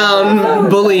around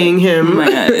bullying him. Oh my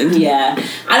God. Yeah,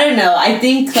 I don't know. I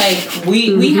think like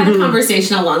we had a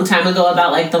conversation a long time ago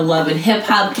about like the Love and Hip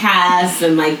Hop cast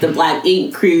and like the Black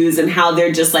Ink Crews and how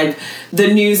they're just like the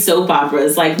new soap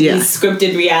operas, like these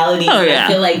scripted realities. Oh, yeah. I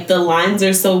feel like the lines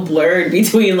are so blurred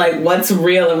between like what's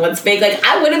real and what's fake. Like,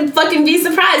 I wouldn't fucking be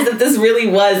surprised if this really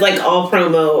was like all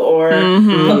promo or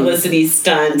publicity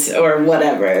stunt or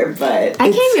whatever. But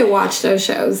I can't even watch those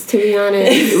shows, to be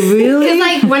honest. Really?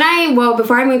 Like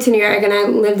before I moved to New York and I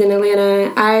lived in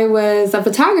Atlanta, I was a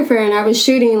photographer and I was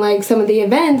shooting like some of the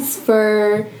events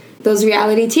for those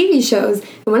reality TV shows.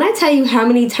 And when I tell you how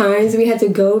many times we had to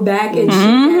go back and shoot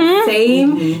that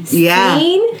same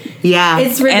scene,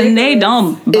 it's ridiculous. And they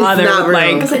don't bother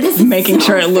like making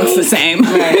sure it looks the same.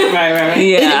 Right.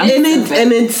 Yeah.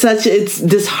 And it's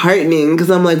disheartening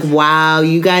because I'm like, wow,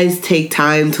 you guys take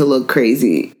time to look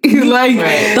crazy. like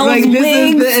this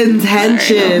is the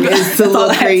intention is to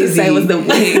look crazy. To say was the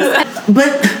wigs.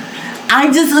 But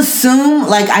I just assume,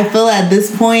 like, I feel at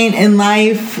this point in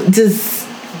life, just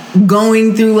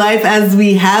going through life as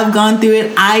we have gone through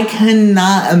it, I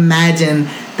cannot imagine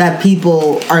that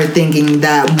people are thinking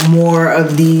that more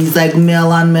of these, like,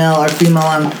 male on male or female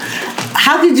on...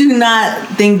 How could you not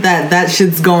think that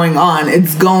shit's going on?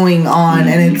 It's going on,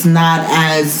 and it's not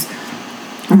as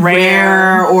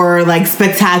rare or, like,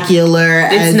 spectacular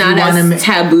it's not as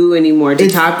taboo anymore to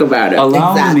talk about it.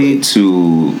 Allow me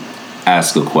to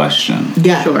ask a question.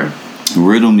 Yeah. Sure.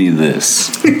 Riddle me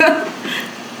this.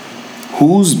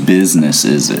 Whose business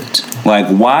is it? Like,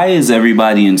 why is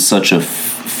everybody in such a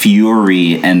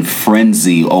fury and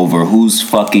frenzy over who's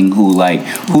fucking who? Like,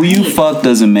 who you fuck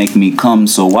doesn't make me come,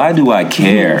 so why do I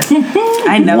care?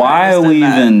 I know.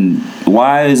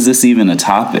 Why is this even a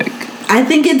topic? I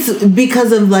think it's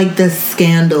because of, like, the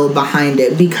scandal behind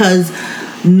it. Because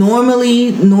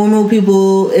normally, normal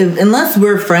people, unless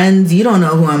we're friends, you don't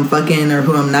know who I'm fucking or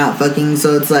who I'm not fucking.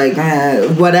 So it's like,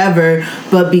 whatever.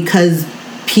 But because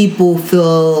people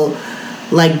feel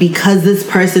like because this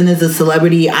person is a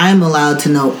celebrity, I'm allowed to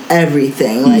know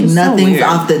everything. Like, nothing's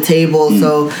off the table.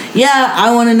 So, yeah,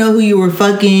 I want to know who you were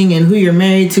fucking and who you're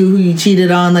married to, who you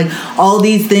cheated on. Like, all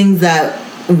these things that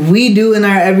we do in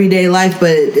our everyday life,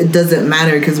 but it doesn't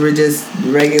matter because we're just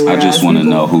regular. I just want to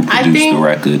know who produced the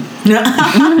record.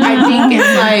 I think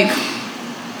it's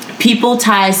like people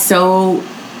tie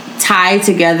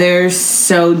together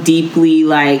so deeply,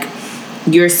 like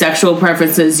your sexual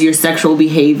preferences, your sexual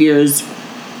behaviors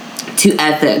to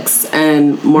ethics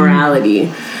and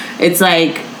morality. It's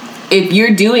like, if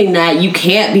you're doing that, you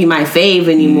can't be my fave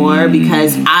anymore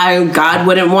because God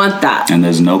wouldn't want that. And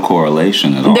there's no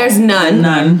correlation at all. There's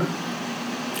none.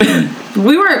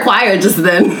 We were acquired just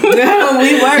then. We were. I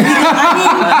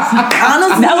mean,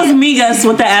 honestly, that was Migas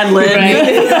with the ad lib.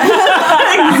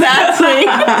 Exactly.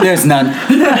 There's none.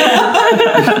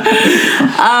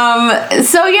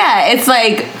 So yeah, it's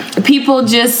like people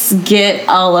just get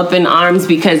all up in arms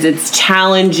because it's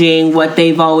challenging what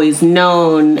they've always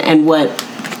known and what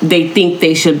they think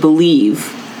they should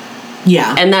believe.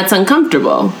 Yeah. And that's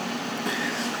uncomfortable.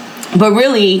 But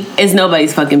really, it's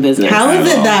nobody's fucking business. How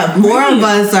is it that more of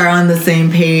us are on the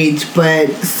same page, but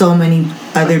so many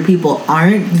other people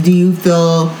aren't? Do you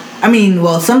feel... I mean,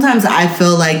 well, sometimes I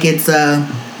feel like it's a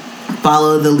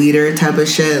follow the leader type of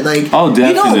shit. Like, oh,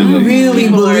 definitely. You don't really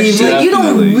believe. Like, you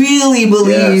don't really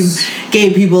believe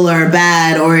gay people are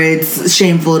bad or it's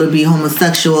shameful to be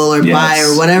homosexual or bi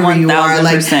or whatever 1,000%. You are.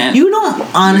 Like, you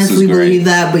don't honestly believe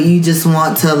that, but you just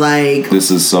want to like. This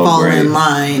is so fall great. In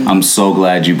line. I'm so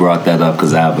glad you brought that up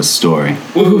because I have a story.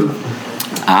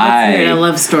 I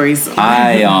love stories.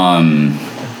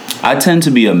 I tend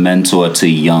to be a mentor to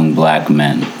young black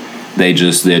men. They're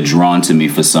drawn to me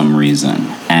for some reason.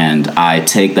 And I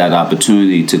take that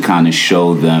opportunity to kind of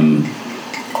show them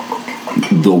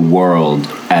the world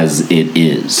as it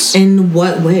is. In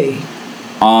what way?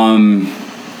 I'm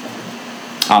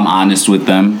honest with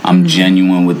them. I'm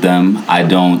genuine with them. I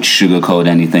don't sugarcoat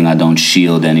anything. I don't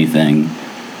shield anything.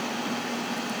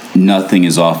 Nothing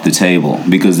is off the table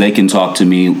because they can talk to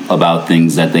me about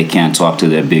things that they can't talk to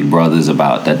their big brothers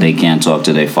about, that they can't talk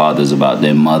to their fathers about,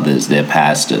 their mothers, their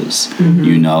pastors.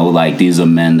 You know, like these are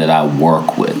men that I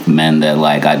work with, men that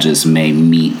like I just may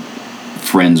meet,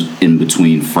 friends in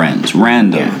between friends,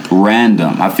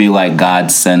 random. I feel like God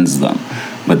sends them,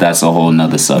 but that's a whole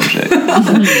nother subject.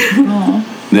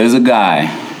 There's a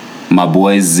guy, my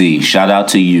boy Z, shout out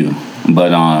to you,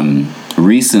 but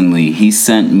recently he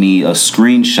sent me a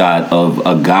screenshot of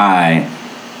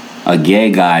a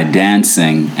gay guy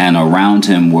dancing, and around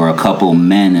him were a couple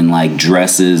men in like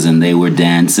dresses, and they were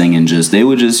dancing and they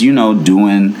were just, you know,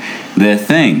 doing their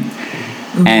thing.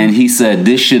 And he said,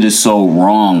 "This shit is so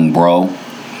wrong, bro."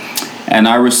 And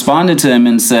I responded to him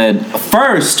and said,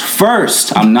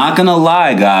 first, I'm not gonna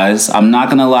lie, guys. I'm not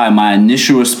gonna lie. My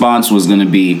initial response was gonna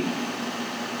be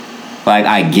like,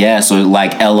 I guess, or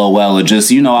like LOL, or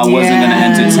just, you know, I wasn't going to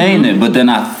entertain it. But then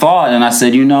I thought, and I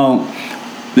said, you know,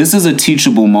 this is a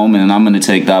teachable moment, and I'm going to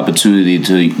take the opportunity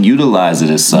to utilize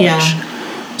it as such.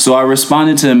 Yeah. So I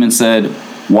responded to him and said,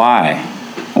 why?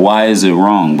 Why is it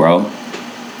wrong, bro?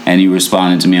 And he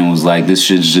responded to me and was like, this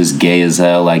shit's just gay as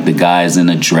hell. Like, the guy's in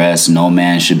a dress. No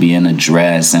man should be in a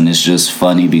dress. And it's just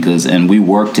funny because, and we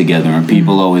work together, and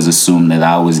people always assume that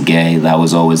I was gay. That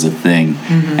was always a thing.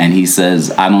 And he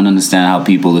says, I don't understand how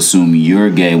people assume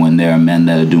you're gay when there are men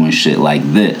that are doing shit like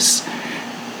this.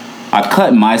 I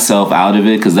cut myself out of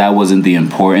it because that wasn't the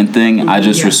important thing. I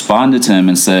just responded to him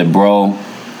and said, bro,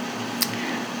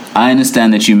 I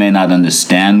understand that you may not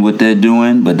understand what they're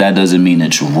doing, but that doesn't mean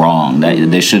it's wrong. That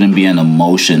there shouldn't be an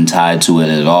emotion tied to it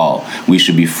at all. We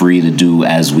should be free to do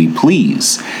as we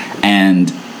please. And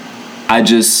I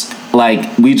just,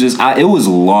 it was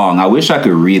long. I wish I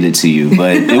could read it to you,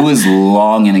 but it was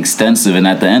long and extensive. And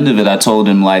at the end of it, I told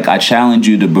him, like, I challenge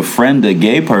you to befriend a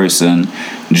gay person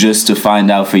just to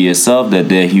find out for yourself that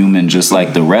they're human just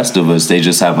like the rest of us. They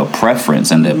just have a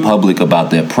preference, and they're public about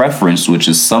their preference, which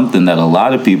is something that a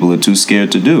lot of people are too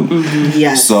scared to do.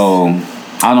 Yes. So,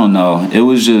 I don't know. It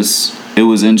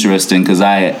was interesting because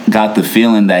I got the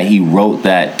feeling that he wrote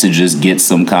that to just get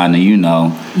some kind of, you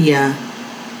know,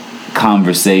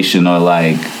 conversation or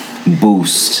like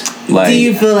boost. Like, do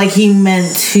you feel like he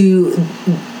meant to,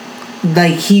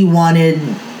 like he wanted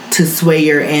to sway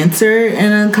your answer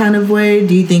in a kind of way?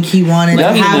 Do you think he wanted to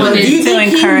have? Do you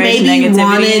think he maybe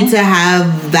wanted to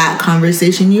have that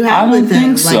conversation you had with him? I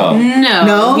don't think so.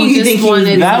 No, he just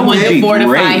wanted to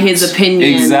fortify his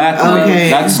opinion. Exactly. Okay.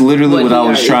 That's literally what I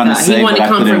was trying to say, but I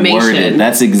couldn't word it.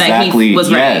 That's exactly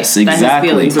yes,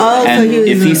 exactly. And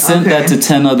if he sent that to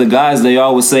 10 other guys, they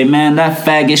all would say, "Man, that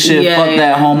faggot shit, fuck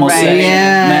that homosexual,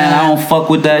 man, I don't fuck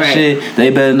with that shit. They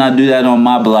better not do that on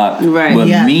my block." Right. But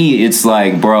me, it's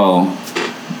like, bro,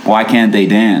 why can't they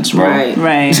dance, bro?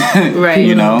 Right.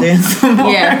 You know?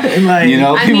 Yeah. You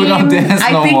know, people don't dance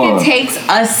no more. I think it takes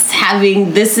us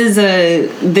having this is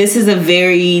a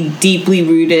very deeply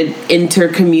rooted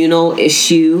intercommunal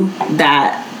issue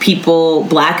that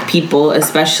black people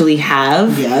especially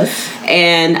have. Yes.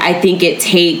 And I think it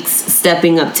takes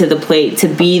stepping up to the plate to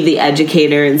be the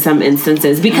educator in some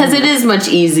instances, because it is much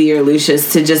easier,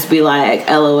 Lucius, to just be like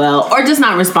LOL or just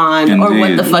not respond. Indeed. Or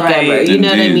what the fuck ever. You know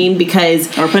what I mean? Because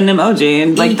or put an emoji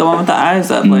and like the one with the eyes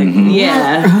up, like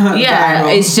yeah.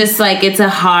 It's just like it's a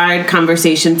hard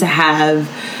conversation to have.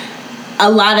 A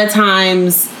lot of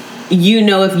times, you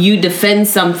know, if you defend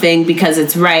something because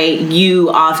it's right, you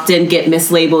often get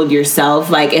mislabeled yourself.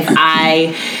 Like if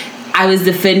I was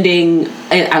defending,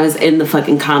 I was in the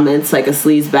fucking comments like a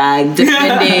sleaze bag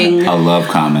defending. I love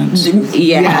comments.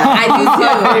 Yeah, I do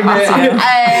too.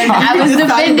 And I was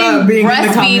defending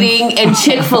breastfeeding and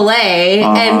Chick-fil-A,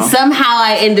 and somehow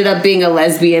I ended up being a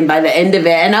lesbian by the end of it.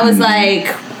 And I was like,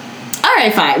 all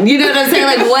right, fine. You know what I'm saying?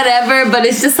 Like, whatever. But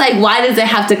it's just like, why does it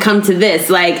have to come to this?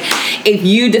 Like, if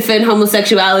you defend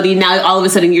homosexuality, now all of a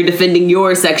sudden you're defending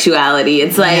your sexuality.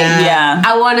 It's like,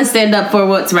 I want to stand up for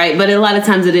what's right, but a lot of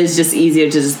times it is just easier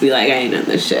to just be like, I ain't on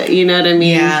this shit. You know what I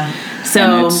mean? Yeah.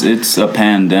 So and it's a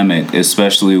pandemic,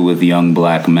 especially with young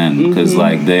black men, because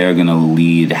like they are gonna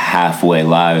lead halfway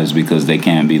lives because they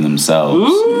can't be themselves.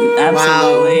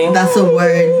 Absolutely. Wow. That's a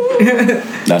word.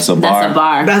 That's a bar. That's a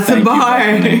bar. That's Thank a you, bar.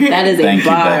 Bethany. That is Thank a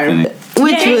bar. you, Bethany.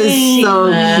 Which was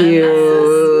so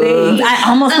cute. I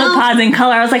almost put pause in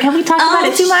color. I was like, have we talked about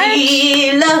it too much?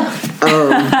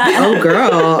 Oh,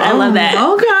 girl. I love that.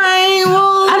 Okay,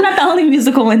 well. I'm not the only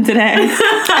musical one today.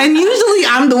 And usually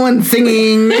I'm the one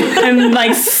singing. And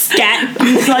like scat.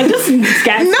 Like just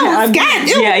scat. No, scat.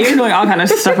 Ew. Yeah, you're doing all kind of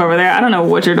stuff over there. I don't know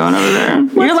what you're doing over there.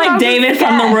 You're like David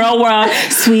from The Real World.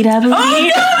 Sweet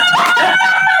Evelyn.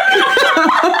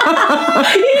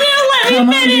 Come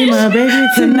on, be my baby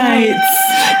tonight.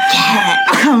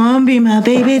 Come on, be my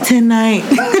baby tonight.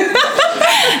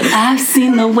 I've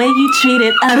seen the way you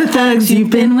treated Other thugs you've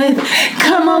been with.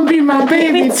 Come on, be my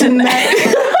baby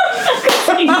tonight.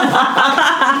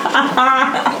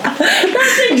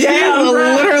 Yeah,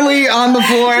 literally on the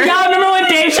floor. Y'all remember when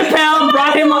Dave Chappelle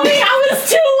brought him on? I was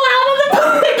too loud on the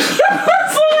podcast.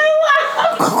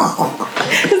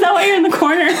 Is that why you're in the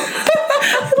corner? You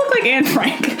look like Anne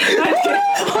Frank. I'm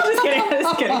just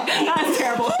kidding. That's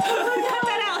terrible. Cut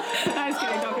that out. I'm just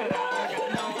kidding. Don't cut it out.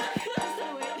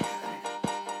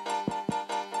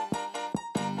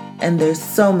 And there's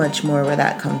so much more where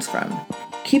that comes from.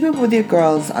 Keep up with your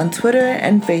girls on Twitter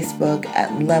and Facebook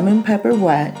at Lemon Pepper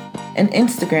Wet and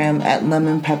Instagram at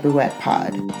Lemon Pepper Wet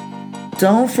Pod.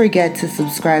 Don't forget to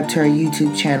subscribe to our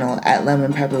YouTube channel at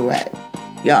Lemon Pepper Wet.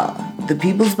 Y'all, the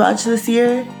People's Watch this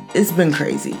year, it's been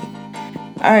crazy.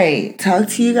 Alright, talk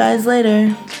to you guys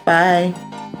later. Bye.